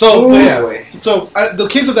 All right, so Ooh, yeah, boy. so the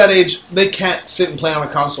kids of that age they can't sit and play on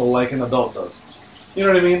a console like an adult does. You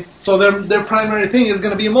know what I mean? So their primary thing is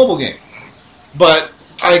going to be a mobile game. But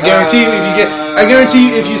I guarantee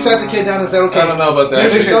you if you sat the kid down and said, okay, I don't know about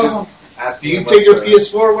that. here's your cell phone. Do you take your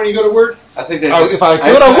PS4 when you go to work? I think they're Oh, just, if I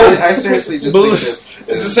could, I would. I seriously just think this.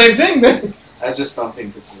 It's the same thing, then. I just don't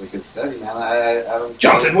think this is a good study, man. I don't.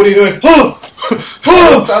 Johnson, what are you doing? I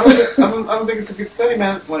don't think it's a good study,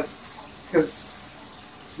 man. Like, because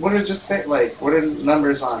what did it just say? Like, what are the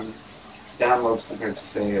numbers on downloads compared to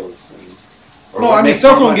sales? No, I mean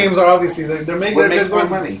cell phone games are obviously they're making. What makes more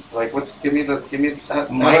money? Like, what? Give me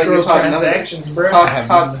Microtransactions, bro.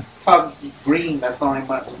 Top green. That's the only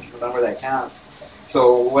number that counts.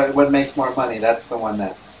 So what makes more money? That's the one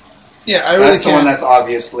that's. Yeah, I really that's the one that's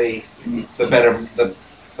obviously the better, the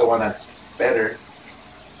one that's better.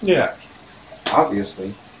 Yeah,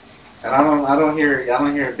 obviously. And I don't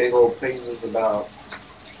hear big old praises about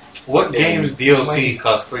what games DLC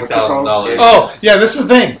cost $3,000? Oh, yeah, this is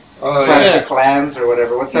the thing. Oh, Clash of Clans or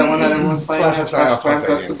whatever. What's that one that everyone's playing? Clash of Clans.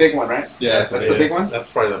 That's the big one, right? Yeah, that's the big one. That's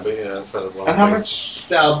probably the big. Yeah, that's probably the one. And how much?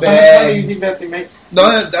 So How much money do you bad. think that they make? No,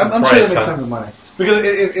 I'm sure they make tons of money because Do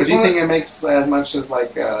you think it makes as much as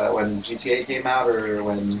like when GTA came out or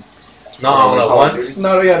when? Not all at once.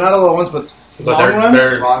 No, yeah, not all at once, but But long run?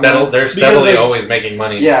 they're steadily they- always making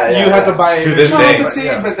money. Yeah, you have to buy To this No, day. but see,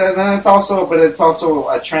 Yeah. but then it's also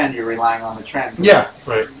a trend. You're relying on the trend. Yeah,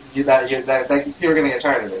 Right. People are gonna get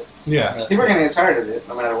tired of it. yeah. People are gonna get tired of it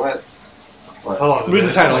no matter what. How long? Read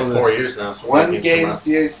the title of Like this. 4 years now. So One games game's come out.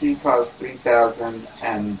 DLC costs $3,000,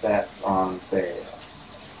 and that's on sale.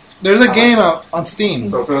 There's a game out on Steam.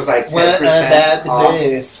 So if it was like 10% What about off,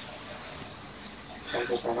 this?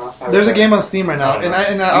 10% off. There's a game on Steam right now, and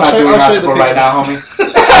I'm I'll not show doing you that the for picture. right now, homie.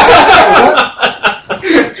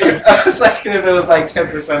 I was like, if it was like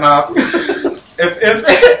 10% off,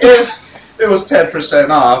 if it was 10%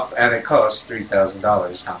 off and it costs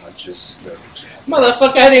 $3,000, how much is the?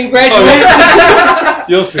 Motherfucker, I didn't graduate.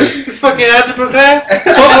 You'll see. Fucking algebra class. So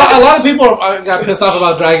a lot of people got pissed off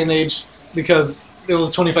about Dragon Age because it was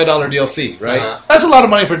a $25 DLC, right? Uh-huh. That's a lot of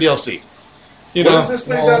money for DLC. You know, What is this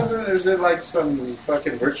 3,000? Is it like some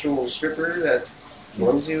fucking virtual stripper that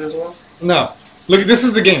loves you as well? no. Look, this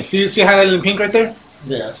is the game. See highlighted in pink right there?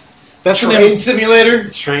 Yeah. That's the Train name. Simulator.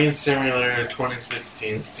 Train Simulator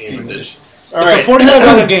 2016 Steam Edition. All It's right.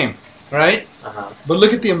 a $45 game, right? Uh-huh. But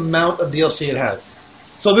look at the amount of DLC it has.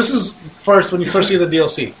 So this is first when you first see the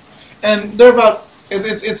DLC, and they're about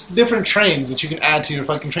it's different trains that you can add to your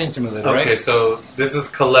fucking train simulator, Okay, right? so this is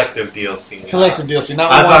collective DLC. Collective DLC, not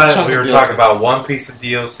I one thought chunk we were of DLC. talking about one piece of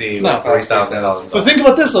DLC No. was $3,000. But think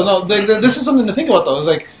about this though. No, this is something to think about though. It's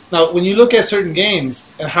like now when you look at certain games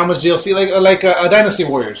and how much DLC, like Dynasty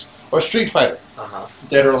Warriors or Street Fighter, Uh-huh.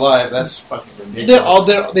 Dead or Alive. That's fucking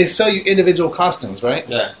ridiculous. they sell you individual costumes, right?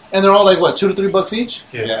 Yeah. And they're all like what, $2 to $3 each?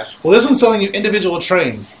 Yeah. Well, this one's selling you individual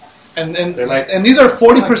trains, and They're like- and these are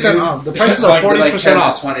 40% off. The prices are 40%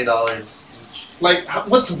 off. $20 each. Like,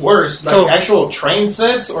 what's worse? Like So- actual train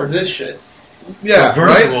sets or this shit? Yeah, The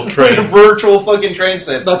right. virtual train. Virtual fucking train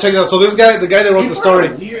sets. Now check it out. So this guy, the guy that wrote the story,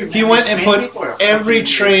 Weird, he man. went These and train put people are every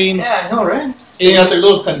fucking train Yeah, I know, right? They got their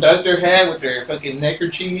little conductor hat with their fucking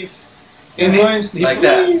neckerchief. in Like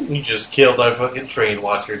that. You just killed our fucking train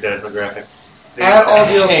watcher demographic. Add all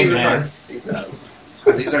DLC. Hey, man.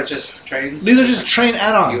 These are just trains. These are just train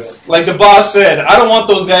add-ons. Like the boss said, I don't want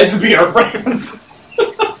those guys to be our friends.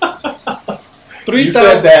 You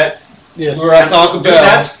said that. Yes. We were at Taco Dude, Bell.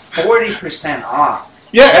 that's 40% off.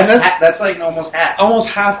 Yeah, and That's like almost half. almost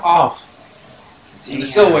half off.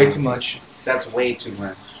 It's still way too much. That's way too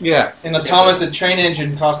much. Yeah. And the Thomas the Train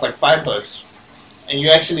Engine costs like $5, and you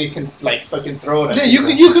actually can like fucking throw it. At Yeah, people.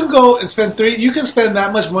 you can go and spend you can spend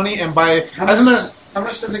that much money and buy How as a matter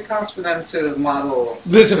much does it cost for them to model?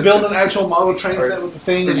 to build an actual model train Or set with the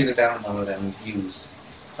thing. for you to download and use?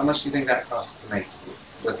 How much do you think that costs to make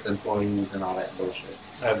with employees and all that bullshit?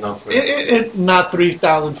 I have no clue. It not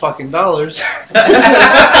 $3,000 fucking dollars.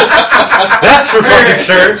 That's for fucking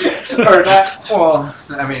sure. Or not? Well,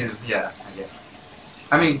 I mean, yeah, I guess.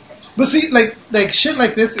 I mean, But see, like shit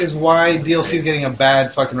like this is why DLC is getting a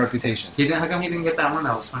bad fucking reputation. How come he didn't get that one?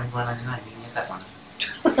 That was $24.99. He didn't get that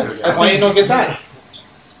one. Why you don't get that?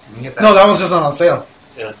 No, that one's just not on sale.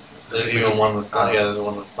 Yeah. There's even one that's not. Yeah, there's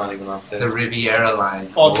one that's not even on sale. The Riviera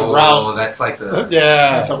line. Oh, it's a route. That's like the.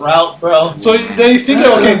 Yeah, That's a route, bro. So then you think,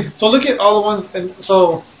 okay, so look at all the ones, and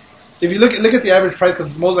so if you look at the average price,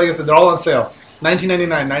 because most, like I said, they're all on sale. $19.99,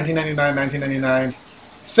 $19.99, $19.99,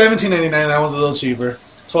 $17.99. That one's a little cheaper.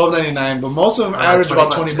 $12.99, but most of them average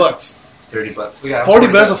about $20. $30. $40 a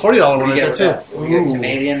 $40 one right there too. We get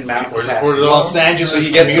Canadian mountain Where's pass. $40? Los Angeles. So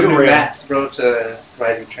you get some commuter new rail. maps, bro, to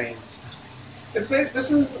ride your trains. It's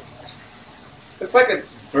like a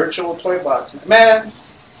virtual toy box, man.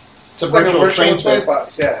 It's a like virtual train toy set.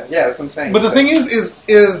 box. Yeah, that's what I'm saying. But the thing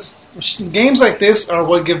is games like this are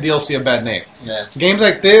what give DLC a bad name. Yeah. Games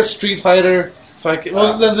like this, Street Fighter,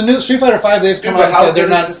 the new Street Fighter 5, they've come out and how said they're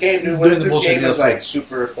good is not this game, dude? What doing if the this bullshit game is DLC. like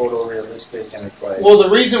super photorealistic and it's like? Well, the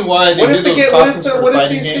reason why they do those costumes for what if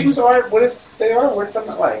fighting these games. things are? What if they are worth them?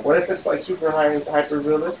 Like, what if it's like super hyper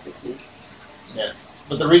realistic, dude? Yeah.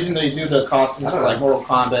 But the reason they do the costumes I for don't like know. Mortal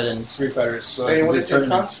Kombat and Street Fighter is so Hey, what the if it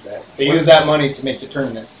tournaments. costs that? They use that money to make the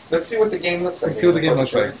tournaments. Let's see what the game looks like. Let's see what the game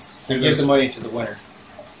looks like. They give the money to the winner,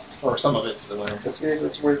 or some of it to the winner. Let's see if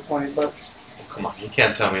it's worth $20. Come on, you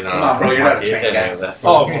can't tell me no. Come on, bro, you're not a train guy. Of that.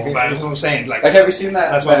 Oh, that's what I'm saying. Like, Like, have you seen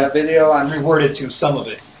that? That's why that video on rewarded to some of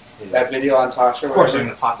it. that video on Tasha? Of course, they're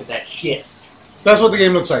gonna pocket that shit. That's what the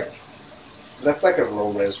game looks like. That's like a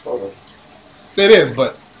low res photo. It is,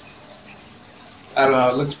 but I don't know.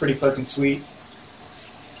 It looks pretty fucking sweet.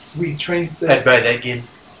 Sweet train I'd set. buy that game.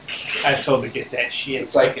 I totally get that shit.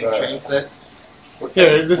 It's like, fucking train set.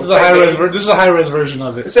 here, this is a high res version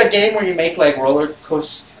of it. It's a game where you make like roller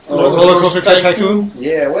coaster. Roller Coaster Tycoon.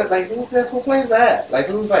 Yeah, what? Like who plays that? Like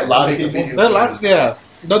who's like A lot of making people. video There are games? lots,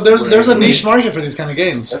 yeah. There's a niche market for these kind of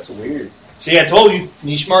games. That's weird. See, I told you,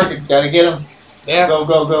 niche market. Gotta get them. Yeah. Go,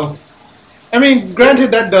 go, go. I mean,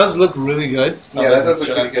 granted, that does look really good. Yeah, that does look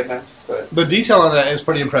pretty good, man. But The detail on that is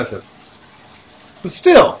pretty impressive. But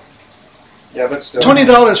still, yeah, but still.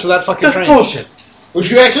 $20 for that fucking That's train. bullshit. Would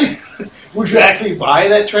you actually buy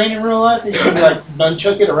that train in real life? You could like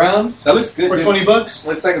nunchuck it around That looks good. for dude. $20?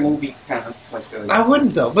 Looks like a movie kind of like. I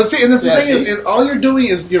wouldn't though. But see, and the Yeah, thing see? is, all you're doing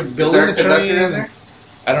is you're Is building there a the conductor train. in there?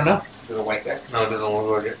 I don't know. There's a white guy. No, it doesn't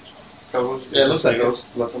look like it. So who's Yeah, it looks like it. ghost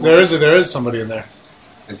locomotive? There is somebody in there.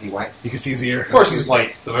 Is he white? You can see his ear. Of course he's white.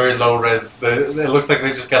 It's a very low res. It looks like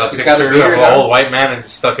they just got a He's got a picture beard, of an huh? old white man and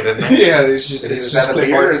stuck it in there. Yeah, it's just Is that a clip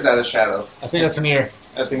beard art. or is that a shadow? I think that's an ear.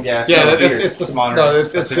 I think yeah. Yeah, no, it's the monitor. no,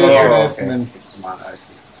 it's That's this an and ear. this, and then It's a mono. I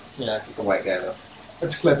see. Yeah, It's a white guy though.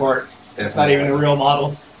 it's clip art. It's Definitely not even a white. real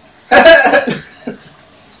model.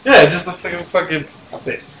 Yeah, it just looks like a fucking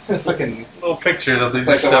It's fucking. little picture that they It's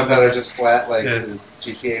like just the ones shoved that in. are just flat, like Yeah. the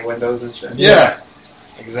GTA windows and shit. yeah.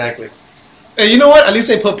 Exactly. Hey, you know what? At least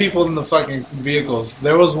they put people in the fucking vehicles.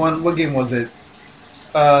 There was one. What game was it?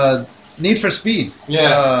 Need for Speed.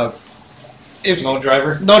 Yeah. If No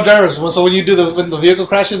driver. no drivers, so when you do when the vehicle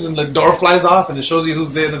crashes and the door flies off and it shows you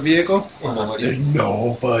who's there in the vehicle, there's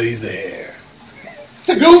nobody there. It's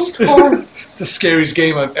a ghost car. It's the scariest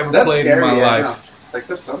game I've ever That's played scary. in my Yeah, life. no. It's like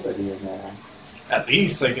that's somebody in there. At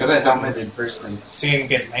least like Put a helmeted person. seeing him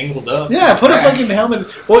get mangled up. Yeah, put a Right. fucking helmet.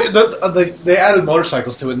 Well, they added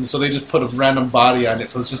motorcycles to it, and so they just put a random body on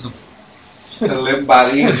it. So it's just a A limp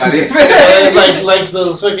body. like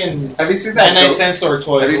the fucking Have you seen that? 99 goat- cent store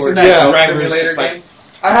toys. Have you where seen the that goat driver is simulator just like, game?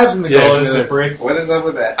 I have seen the Yeah, Ghost so is Simulator. it brick? What is up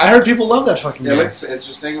with that? I heard people love that fucking It game. looks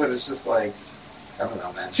interesting, but it's just like I don't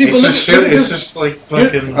know, man. See, It's but just look shit. at It's this. just like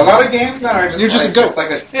fucking. A lot of games now are just You're just like, a goat. It's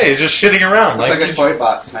like a Yeah, you're just shitting around. It's like a you toy just-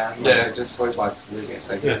 box, man. Like Yeah. just toy box video games.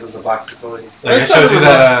 Like Yeah. there's a box of toys. Like I Let's showed talk you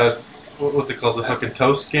about that. What's it called? The fucking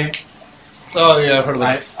toast game. Oh yeah, I've heard of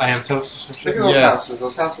that. I am toast or some Look shit. at those Yeah. houses.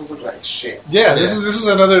 Those houses look like shit. Yeah, this is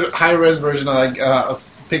another high res version of like a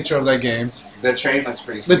picture of that game. The train looks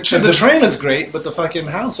pretty The sick. the train looks great, but the fucking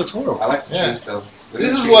house looks horrible. I like the Yeah. trees though. Look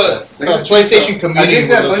This at is the what trees, a though. Look at the PlayStation trees, though. community I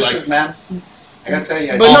think that would look bushes, like. man. I gotta tell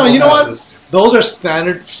you. I But just no, you know love what? this. Those are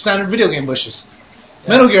standard video game bushes.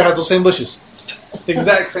 Metal Gear has those same bushes. The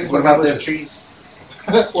exact same. What fucking about the bushes. trees?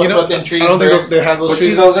 What You know, about them trees? I don't think bro? they have those Well, see,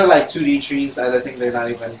 trees. those are like 2D trees. I think they're not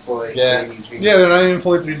even fully Yeah. 3D trees. Yeah, they're not even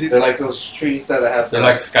fully 3D. They're like those trees that have. They're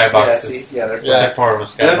like skyboxes. Yeah, see? Yeah, they're It's flat. like part of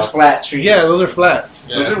a They're skybox. flat trees. Yeah, those are flat.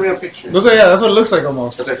 Those are real pictures. Those are, yeah, that's what it looks like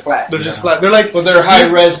almost. But they're flat. They're you just know? flat. They're like. But they're high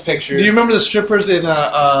res pictures. Do you remember the strippers in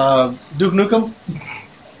Duke Nukem?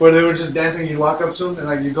 Where they were just dancing, you walk up to them, and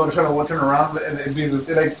like you go to try to turn around, and it'd be this,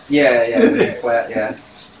 like. Yeah, they're flat. Yeah.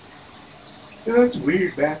 You know, it's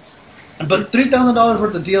weird, man. But $3,000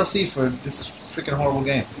 worth of DLC for this freaking horrible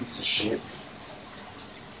game. Piece of shit.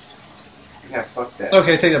 Yeah, fuck that.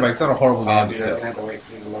 Okay, take that back. It's not a horrible game. Dude, I'm Still. gonna have to wait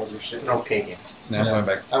for you to load your shit. It's an okay game. Yeah, I'm going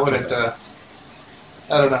back. I wouldn't. I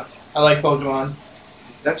don't know. I like Pokemon.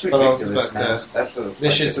 That's But also- ridiculous, but, man. That's a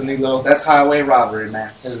This shit's a new low. That's highway robbery,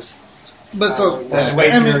 man. Is But so, That's way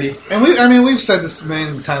dirty. we've said this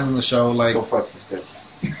millions of times on the show. Like Go fuck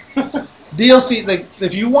yourself. DLC, like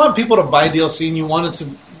if you want people to buy DLC and you want it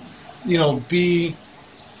to, be,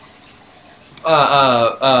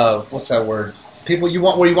 what's that word? People you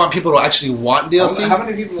want people to actually want DLC. How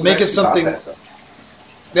many people Make it actually bought something. that, though?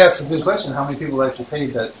 That's a good question. How many people actually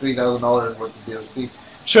paid that $3,000 worth of DLC?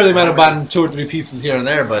 Sure, they might have bought 2 or 3 pieces here and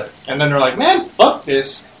there, but and then they're like, man, fuck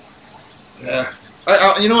this. yeah.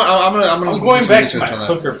 You know what? I'm gonna I'm do going some back to research my on that.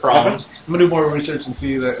 cooker problem. I'm gonna do more research and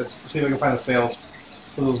see if I can find the sales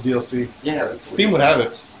for those DLC. Yeah, that's Steam would have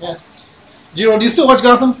it. Yeah. Do you still watch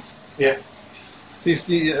Gotham? Yeah. So you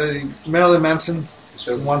see Marilyn Manson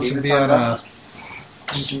Shows wants Steven to be on Sondheim.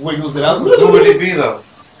 Just wiggles it out. Who would he be though?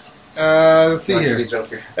 let's see Wants to here. be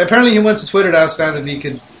Joker. Apparently he went to Twitter to ask fans if he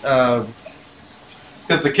could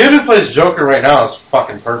Because the kid who plays Joker right now is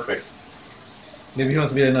fucking perfect. maybe he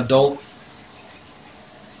wants to be an adult.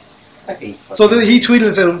 I hate So fucking- he tweeted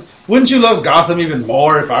and said, "Wouldn't you love Gotham even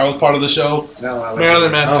more if I was part of the show?" No, I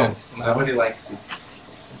Marilyn Manson. Nobody likes him.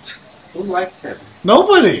 Who likes him?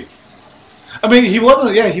 Nobody. I mean, he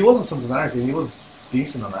wasn't some American. He was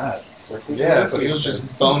decent on that. Yeah, so he was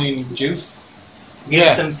just boning juice.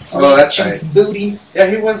 Yeah. Some Oh, that's juice right. booty. Yeah,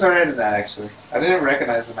 he was alright in that, actually. I didn't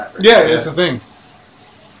recognize him at first. Yeah, it's a thing.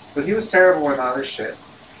 But he was terrible in other shit.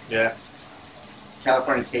 Yeah.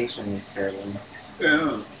 Californication, he was terrible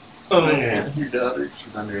in. Oh, yeah. Your daughter,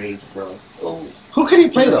 she's underage, bro. Oh. Who could he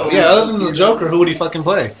play though? Yeah, other than the Joker, who would he fucking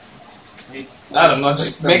play? I don't know.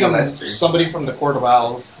 Just make him molester. somebody from the Court of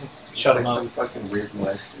Owls. Shut him Like up. some fucking weird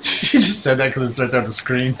molester. You just said that because it's right there on the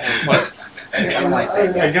screen. What? I'm like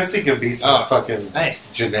that guy. I guess he could be some Oh. fucking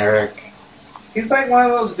Nice. generic He's like one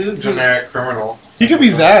of those dudes who's generic criminal. He could be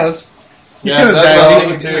Zaz. He's Yeah, kind of that's what I was Zazzy.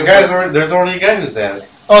 thinking too. The guy's already, there's already a guy who's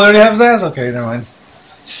ass. Oh, they already have Zaz. Okay, never mind.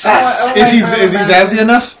 I Is he Marilyn Manson. Zazzy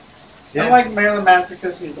enough? I like Marilyn Manson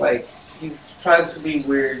because he's like he tries to be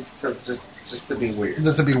weird for just to be weird.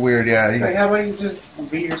 Just to be weird, yeah. It's like, how about you just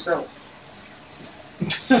be yourself?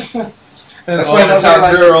 That's why that's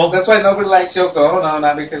our girl. That's why nobody likes Yoko Ono,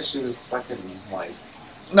 not because she was fucking like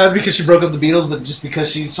not because she broke up the Beatles, but just because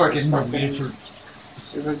she's fucking weird.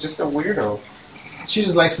 she's just a weirdo. She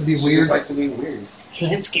just likes to be She weird. just likes to be weird.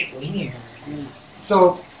 Let's get weird.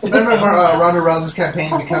 So, remember Ronda Rousey's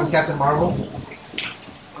campaign to become Captain Marvel?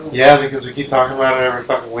 Yeah, because we keep talking about it every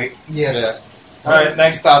fucking week. Yes. All right,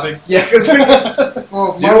 next topic. Yeah, because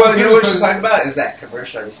Well, you know what Marvel- she's talking about is that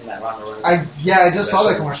commercial. Have you seen that Ronda Rousey? I just saw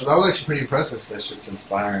that commercial. That was actually pretty impressive. That shit's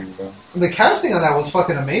inspiring, bro. The casting on that was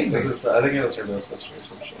fucking This amazing. is I think it was her little sister or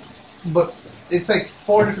some shit. But it's like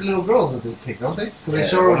 4 different little girls that they pick, don't they? Because they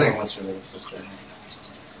show her one of them like was her little sister.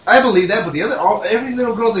 I believe that, but the other every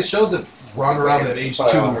little girl they showed that Ronda Rousey at age 2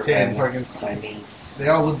 and 10, fucking My niece. they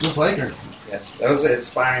all look just like her. Yeah, that was an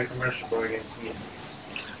inspiring commercial, bro. You can see it.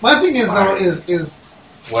 My thing is though is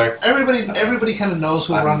Where? everybody kind of knows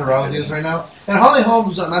who I'm- Ronda Rousey is right now, and Holly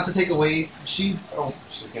Holmes, not to take away, she's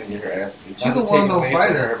She's gonna get her ass beat. She's Not a to take well-known away from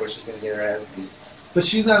fighter. her, but she's gonna get her ass beat. but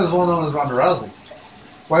she's not as well known as Ronda Rousey.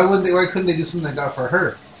 Why couldn't they do something like that for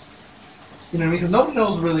her? You know what I mean? Because nobody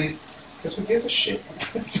knows really. Because who gives a shit?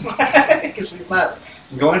 That's why. Because she's not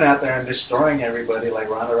going out there and destroying everybody like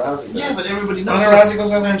Ronda Rousey does. Yeah, but everybody knows. Ronda Rousey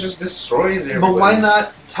goes out there and just destroys everybody. But why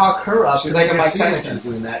not talk her up? She's to like make a her Mike seem like Tyson. she's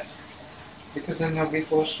doing that. Because then they'll be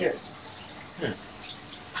full of shit.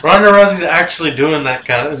 Ronda Rousey's actually doing that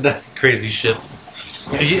kind of that crazy shit.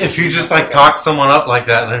 If you just like talk someone up like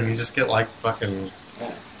that, then you just get like fucking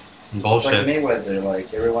Yeah. some Like bullshit. Mayweather,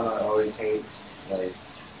 like everyone always hates like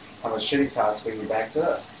how much shit he talks, but you back it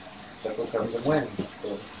up. That's what comes and wins.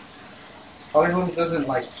 So, Holly Holmes doesn't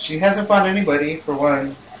like. She hasn't fought anybody for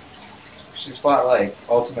one. She's fought like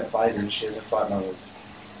ultimate fighters. She hasn't fought no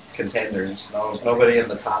contenders. Nobody in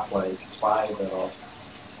the top like 5 at all.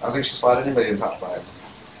 I don't think she's fought anybody in the top 5.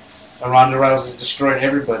 And Ronda Rousey's destroyed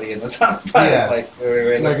everybody in the top 5. Yeah. Like,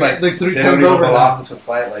 it looks Like 3 they don't times even over belong now. to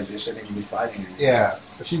fight. Like they shouldn't even be fighting. Anymore. Yeah,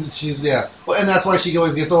 she's yeah. Well, and that's why she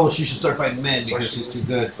always gets, oh, she should start fighting men That's why because she's- she's too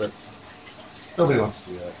good. But nobody wants to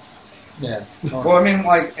see that. Yeah. Well, I mean,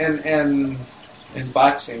 like, in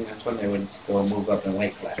boxing, that's when they would go move up in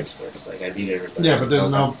weight class, where it's like, I beat everybody. Yeah, but there's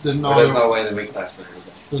there's no no way the weight class for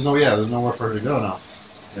everybody. there's nowhere for her to go now.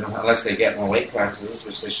 You know, unless they get more weight classes,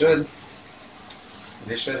 which they should.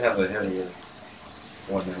 They should have a heavier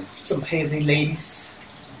one then. Some heavy ladies.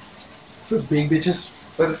 So big bitches.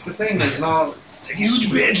 But it's the thing, there's no... It's a huge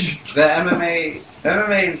bitch. The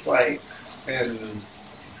MMA is like... in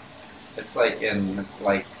its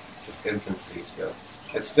infancy still.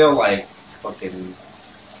 It's still like fucking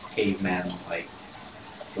caveman like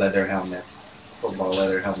leather helmet, football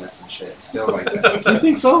leather helmets and shit. It's still like that. You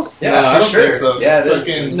think so? Yeah, No, I don't sure. think so. Yeah, it is.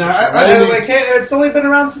 Fucking- No, I think like, it's only been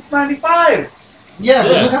around since '95. yeah,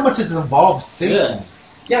 but Yeah. look how much it's evolved since. Yeah. then.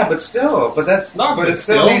 Yeah, but still, it's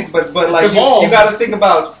evolved. you got to think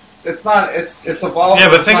about. It's evolved. Yeah,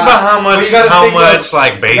 but it's think not- about how but much you gotta think of-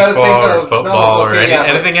 like you gotta baseball think or of- football no, or okay, yeah,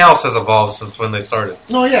 but- anything else has evolved since when they started.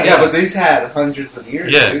 No, yeah, Yeah, but these had hundreds of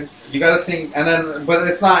years, Yeah. dude. You gotta think, and then, but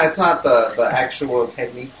it's not the actual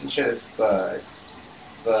techniques and shit. It's the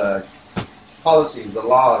policies, the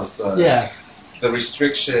laws, the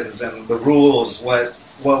restrictions and the rules. What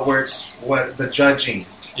works? What the judging?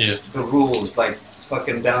 Yeah. The rules, like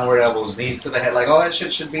fucking downward elbows, knees to the head, like all that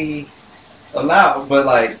shit should be allowed. But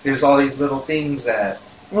like, there's all these little things that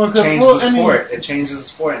change the sport. It changes the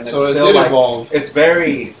sport, and it's So it still did like evolve. it's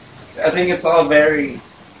very. I think it's all very,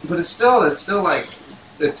 but it's still like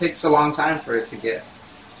it takes a long time for it to get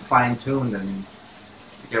fine tuned and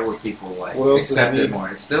to get where people like What else does accept it it need? more.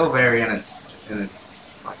 It's still very in its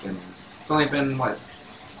fucking. It's only been what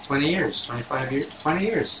 20 years, 25 years, 20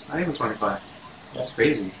 years, not even 25. That's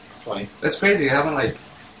crazy. 20. That's crazy. I haven't like.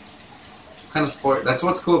 Kind of sport. That's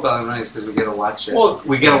what's cool about MMA is because we get to watch it. Well,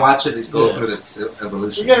 we get to watch it go yeah. through its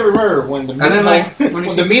evolution. You gotta remember when the meat, And then, like, when you when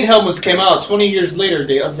see- the meat helmets came out, 20 years later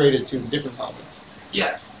they upgraded to different helmets.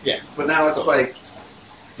 Yeah. Yeah. But now it's like,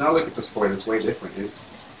 now look at the sport. It's way different, dude.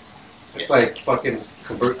 It's Yeah. like fucking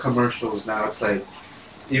commercials now. It's like,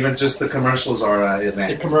 even just the commercials are an The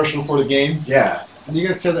event. commercial for the game. Yeah. Do you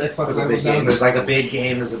guys care the Xbox For the Live big was game. down? There's like a big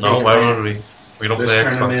game. There's a big No, why event. would we? We don't There's play Xbox.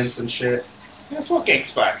 tournaments and shit. That's what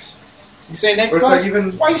Xbox. You saying Or it's Xbox? like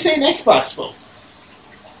even- Why are you saying Xbox for?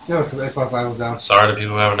 No, because Xbox Live was down. Sorry to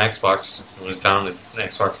people who have an Xbox. It was down. The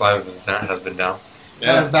Xbox Live has been down.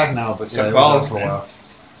 Yeah, it's back now, but Some yeah, it was balls, down for a man. while.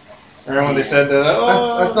 Remember when they said that?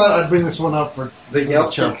 I thought I'd bring this one up for The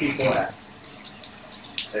Yelp Sure. for people app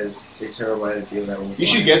is a terrible idea. That one. You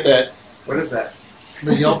should get that. What is that?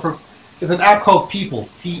 the Yelp. It's an app called People.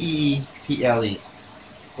 Peeple.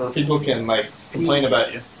 Where people can like complain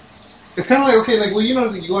about you. It's kind of like, okay, like, well, you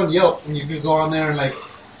know, you go on Yelp and you can go on there and like,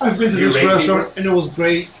 I've been to You this rate restaurant people? and it was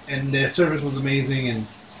great and their service was amazing, and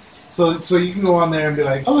so you can go on there and be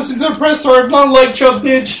like, I listen to the press story, not like Chubb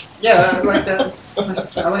bitch. Yeah, I like that.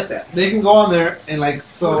 I like that. they can go on there and like,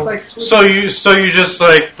 so it's like Twitter. So you just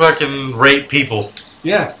like fucking rate people.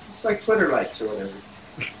 yeah, It's like Twitter likes or whatever.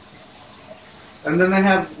 And then they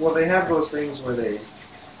have those things where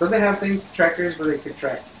don't they have things trackers where they could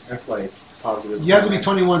track if like positive. you have to be comments?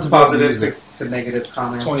 21 to be able to positive use it. to negative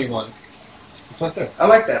comments. 21. That's what I said. I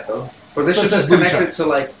like that though, but they So should it says just booty connect trap. it to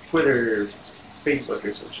like Twitter, or Facebook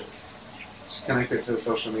or some shit. Just connect it to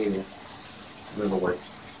social media. It'll work.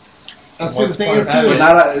 That's the thing is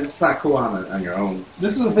But too. it's not cool on your own.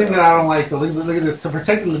 This is the thing that I don't like. Though. Look at this. To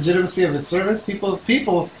protect the legitimacy of its service,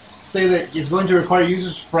 people say that it's going to require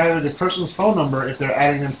users to provide a person's phone number if they're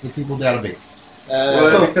adding them to the people database. Well,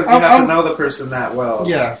 So, because you have to know the person that well.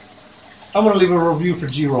 Yeah, I'm gonna leave a review for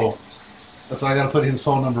G-Roll. So I gotta put his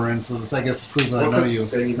phone number in, so that I guess proves that I know you.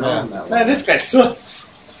 Then you know Yeah. him that Man, well. this guy sucks.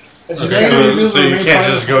 That's So, just- so you can't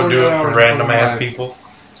just go do it for random ass people.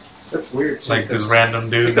 That's weird too. Like this because- random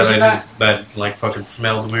dude because that you're that like fucking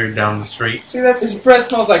smelled weird down the street. See, that's His breath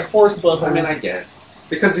smells like horse butt. I mean, I get it.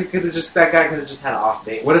 Because that guy could have just had an off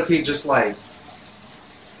day. What if he just like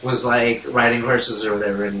was like riding horses or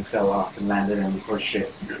whatever and he fell off and landed in horse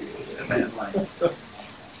shit.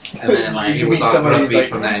 And then like he You was meet all somebody grumpy who's like,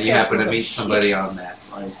 from that. "This You guy happen to smells meet like somebody on that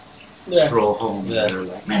like Yeah. stroll home Yeah. and they're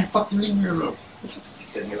like, man, fucking leave me alone.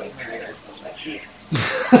 Then you're like, man, that guy smells like shit.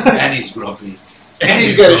 And he's grumpy. And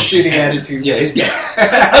he's got a shitty attitude. Yeah, he's the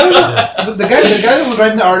guy that was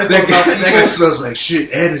writing the article that about guy smells like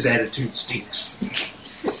shit and his attitude stinks.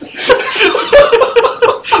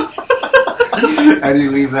 How do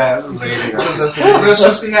you leave that later? It's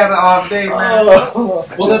just he had an off day, man. Oh.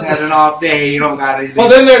 I just had an off day. You don't got anything. Well,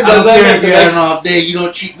 then there- I don't then care if the you had next- an off day. You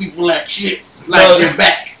don't treat people like shit. Like Well, you're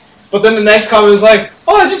back. But then the next comment was like,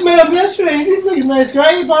 "Oh, I just met up yesterday. He seems like a nice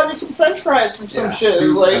guy. He bought me some French fries from some Yeah. shit." It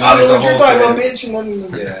was like, And "I there's don't know a what you're whole talking about, thread. bitch." And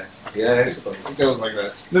then Yeah, I suppose. it goes like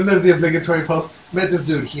that. Then there's the obligatory post. Met this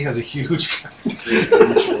dude. He has a huge.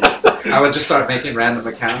 I would just start making random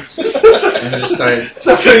accounts and just start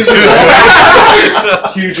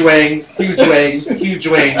huge wang, huge wang, huge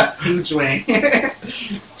wang, huge wang.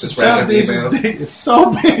 Just random emails. It's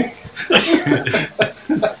so big.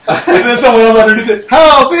 And then someone else underneath it.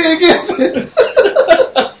 How big is it?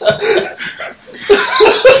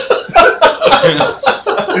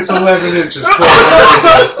 It's 11 inches.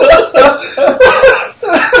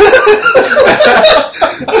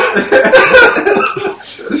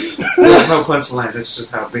 There's no punchline. It's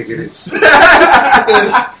just how big it is.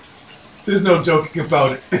 There's no joking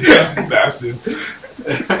about it. It's massive.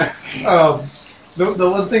 The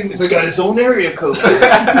one thing It's got its own area code.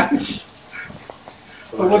 the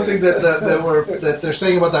one thing that they're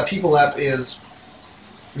saying about that People app is,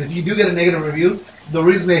 if you do get a negative review, the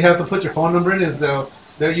reason they have to put your phone number in is that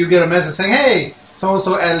you get a message saying, "Hey, so and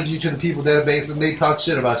so added you to the People database," and they talk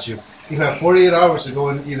shit about you. You have 48 hours to go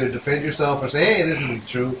and either defend yourself or say, "Hey, this isn't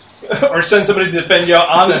true," Or send somebody to defend you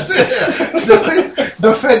on it.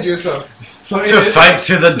 defend yourself. So fight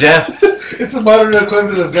to the death. It's a modern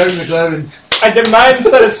equivalent of Gary McLevin. I demand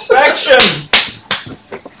satisfaction.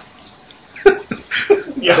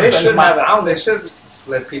 Yeah, they should have it. They should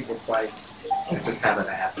let people fight and just have it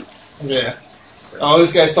happen. Yeah. So, Oh,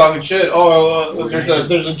 this guy's talking shit. Oh,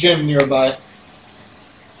 there's a gym nearby.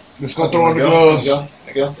 Let's go throw on the gloves. There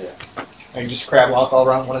you go. Yeah. I can just crab walk all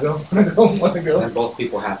around. Wanna go? Wanna go? and both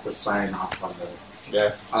people have to sign off on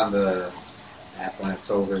the app when it's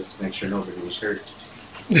over to make sure nobody was hurt.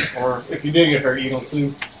 Or if you did get hurt, you don't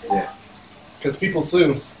sue. Yeah. Because people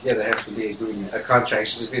sue. Yeah, there has to be agreement. A contract. It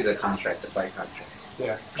should just be the contract to fight contracts.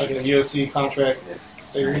 Yeah. Like in a UFC contract. Yeah.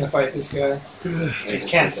 So you're gonna fight this guy. You You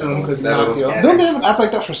can't sue him because he's That not little guilty. Don't they have an app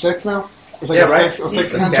like that for sex now? It's like Yeah, a right. sex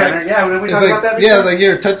The contract. scanner. Yeah, we It's talked about that yeah, before. like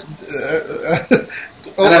you're touch.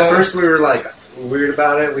 And at first we were like weird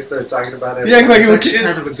about it. We started talking about it. Yeah, like it would It's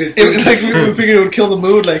kind of a good like we figured it would kill the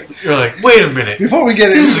mood. Like You're like, wait a minute. before we get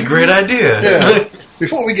This is a it, great idea. yeah.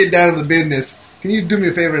 Before we get down to the business, can you do me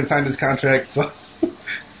a favor and sign this contract? So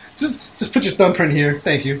just put your thumbprint here.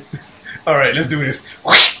 Thank you. All right, let's do this.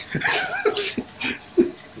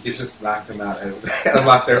 You just knock them out as they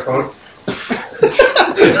unlock their phone.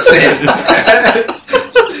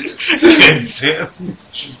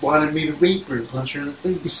 She wanted me to rape her and punch her in the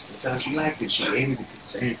face. That's how she liked it. She gave me the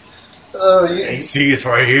consent. See, it's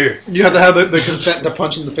right here. You have to have the consent to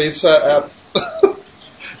punch in the face app.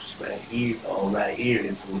 It's right here, all right here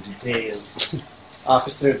in full detail.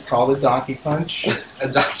 Officer, it's called a donkey punch.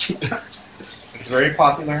 A document. It's very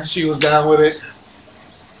popular. She was down with it.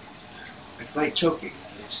 It's like choking.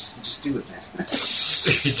 Just do it, man.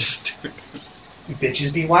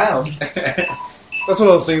 Bitches be wild. That's one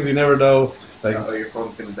of those things you never know. Like, Oh, your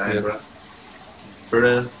phone's gonna die, Yeah. bro.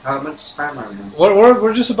 Bruh, how much time are we on?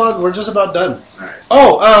 we're just about done. Alright.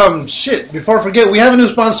 Oh, shit! Before I forget, we have a new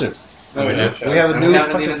sponsor. No, we do. We have a And new we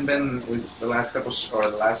haven't fucking- even been with the last couple or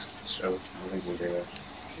the last show. I don't think we did.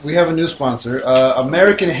 We have a new sponsor,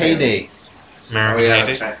 American Heyday. American that's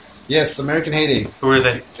Heyday? right. Yes, American Heyday. Who are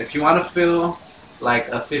they? If you want to feel like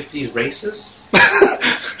a 50s racist,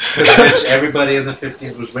 because everybody in the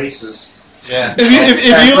 50s was racist. Yeah. If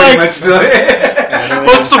you That's like, pretty much the-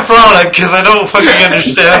 What's the product? Because I don't fucking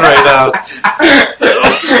understand right now.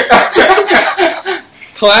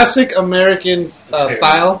 classic American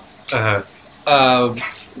style, Uh-huh.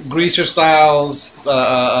 greaser styles.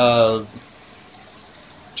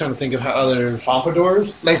 Trying to think of how other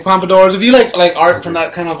Pompadours? like pompadours. If you like art from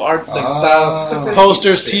that kind of art like style,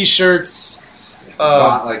 posters, T-shirts.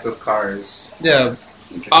 like those cars. Yeah,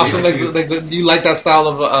 awesome. Like you like that style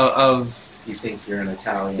of You think you're an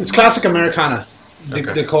Italian. it's classic Americana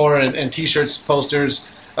Okay. decor and T-shirts, posters.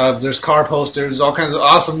 There's car posters, all kinds of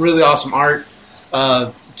awesome, really awesome art.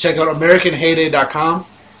 Check out AmericanHeyday.com.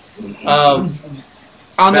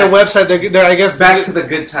 On their website, they're I guess Back to the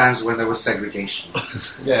good times when there was segregation.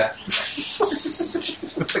 Yeah.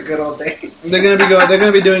 The good old days. they're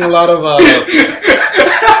gonna be doing a lot of Okay.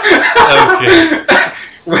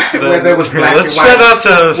 when there was black Let's and try white. not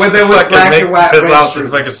to When there was fucking black make and white piss off the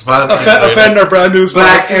restrooms. fucking sponsors. offend our brand new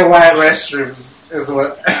Black sponsor. and white restrooms is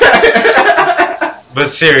what.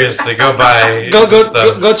 But seriously, go buy Go some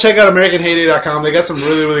stuff. go check out AmericanHeyday.com. They got some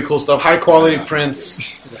really really cool stuff, high quality prints.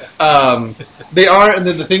 They are, and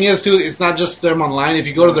the thing is too, it's not just them online. If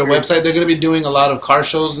you go to their website, they're going to be doing a lot of car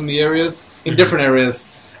shows in the areas, in different areas.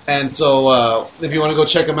 And so, if you want to go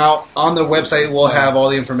check them out on their website, we'll have all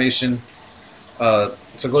the information.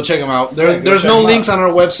 So go check them out. There's no links on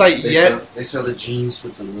our website yet, They sell the jeans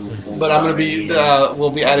with the little. but I'm going to be we'll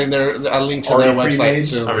be adding a link to their Already website pre-made?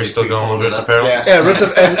 soon. Are we still going with Ripped Apparel? Yeah.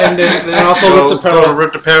 Yeah, and then also Go Ripped to Apparel.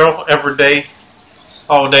 Ripped Apparel every day.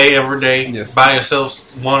 All day, every day. Yes. Buy yourselves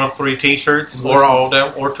one of 3 T-shirts, or all of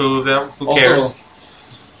them, or 2 of them. Who cares? Also,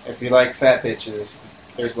 if you like fat bitches,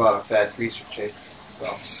 there's a lot of fat greaser chicks. So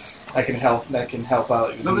that can help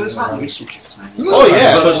out. No, there's not research time. Oh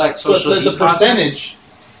yeah, but but like social the percentage,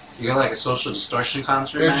 You got like a social distortion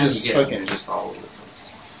concert, They're man. just You fucking- get just all over the place.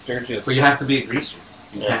 they're just. But you have to be a greaser.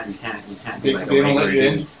 You Yeah. can't be They like a don't let regular you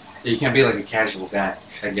in. dude. You can't be like a casual guy.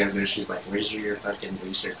 Again, there she's like, where's your fucking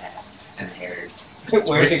greaser pad and hair?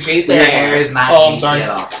 Where's your greaser Your hair is not Oh, I'm sorry.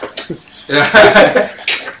 off.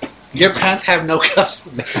 Your pants have no cuffs.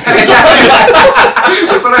 That's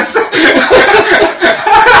what I said.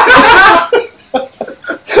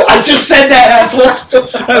 I just said that, asshole.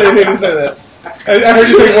 I didn't hear you say that. I heard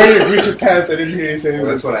you say wear your greaser pants. I didn't hear you say Well,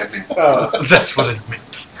 that. that's what I meant. Oh. That's what it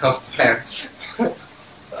meant. Cuffed pants. Oh,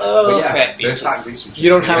 But yeah, fat there's bitches. hot greaser. You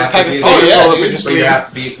don't have a pack of to be- cigarettes yeah, all up dude. in your But you sleeve. have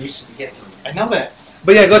to be a greaser to get them. I know that.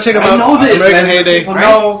 But yeah, go check them I out. know this, American man. Heyday. People Right?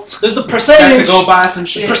 know the You have to percentage. go buy some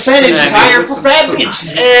shit. The percentage is Yeah, higher get for some- fat some-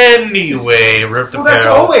 bitches. Anyway, ripped Well, that's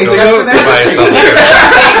apparel. always. Go That's buy yourself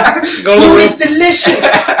a Go to Food the is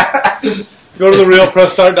delicious. go to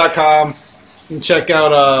therealpressstart.com and check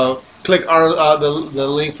out. Click our the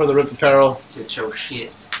link for the ripped apparel. Get your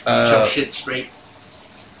shit. Get your shit straight.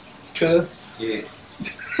 Okay, Yeah.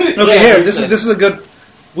 here this is a good.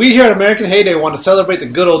 We here at American Heyday want to celebrate the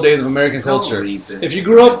good old days of American Don't culture. read this. If you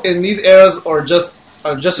grew up in these eras or just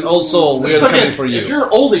an old soul, we are the company for If you. you're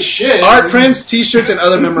old as shit, Art prints, T-shirts, and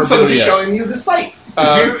other somebody's memorabilia. showing you the site.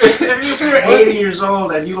 If you're 80 years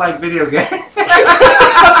old and you like video games.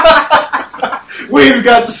 We've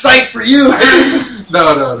got the site for you.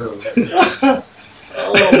 No.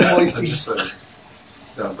 Oh, I'm Moisey. just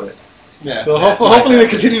no, but Yeah. So hopefully they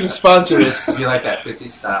continue to sponsor us. if you like that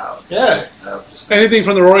 50s style. Yeah. Just, Anything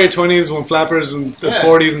from the Roaring 20s, when flappers, and the Yeah.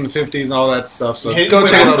 40s and the 50s, and all that stuff. So Hit go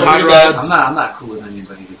with check it. out Hot Rods. I'm not cool with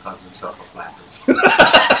anybody who calls himself a flapper. And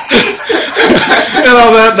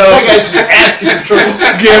all that, no. That guy's just asking for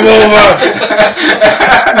Game over.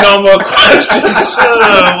 No more questions.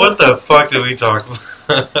 What the fuck did we talk about?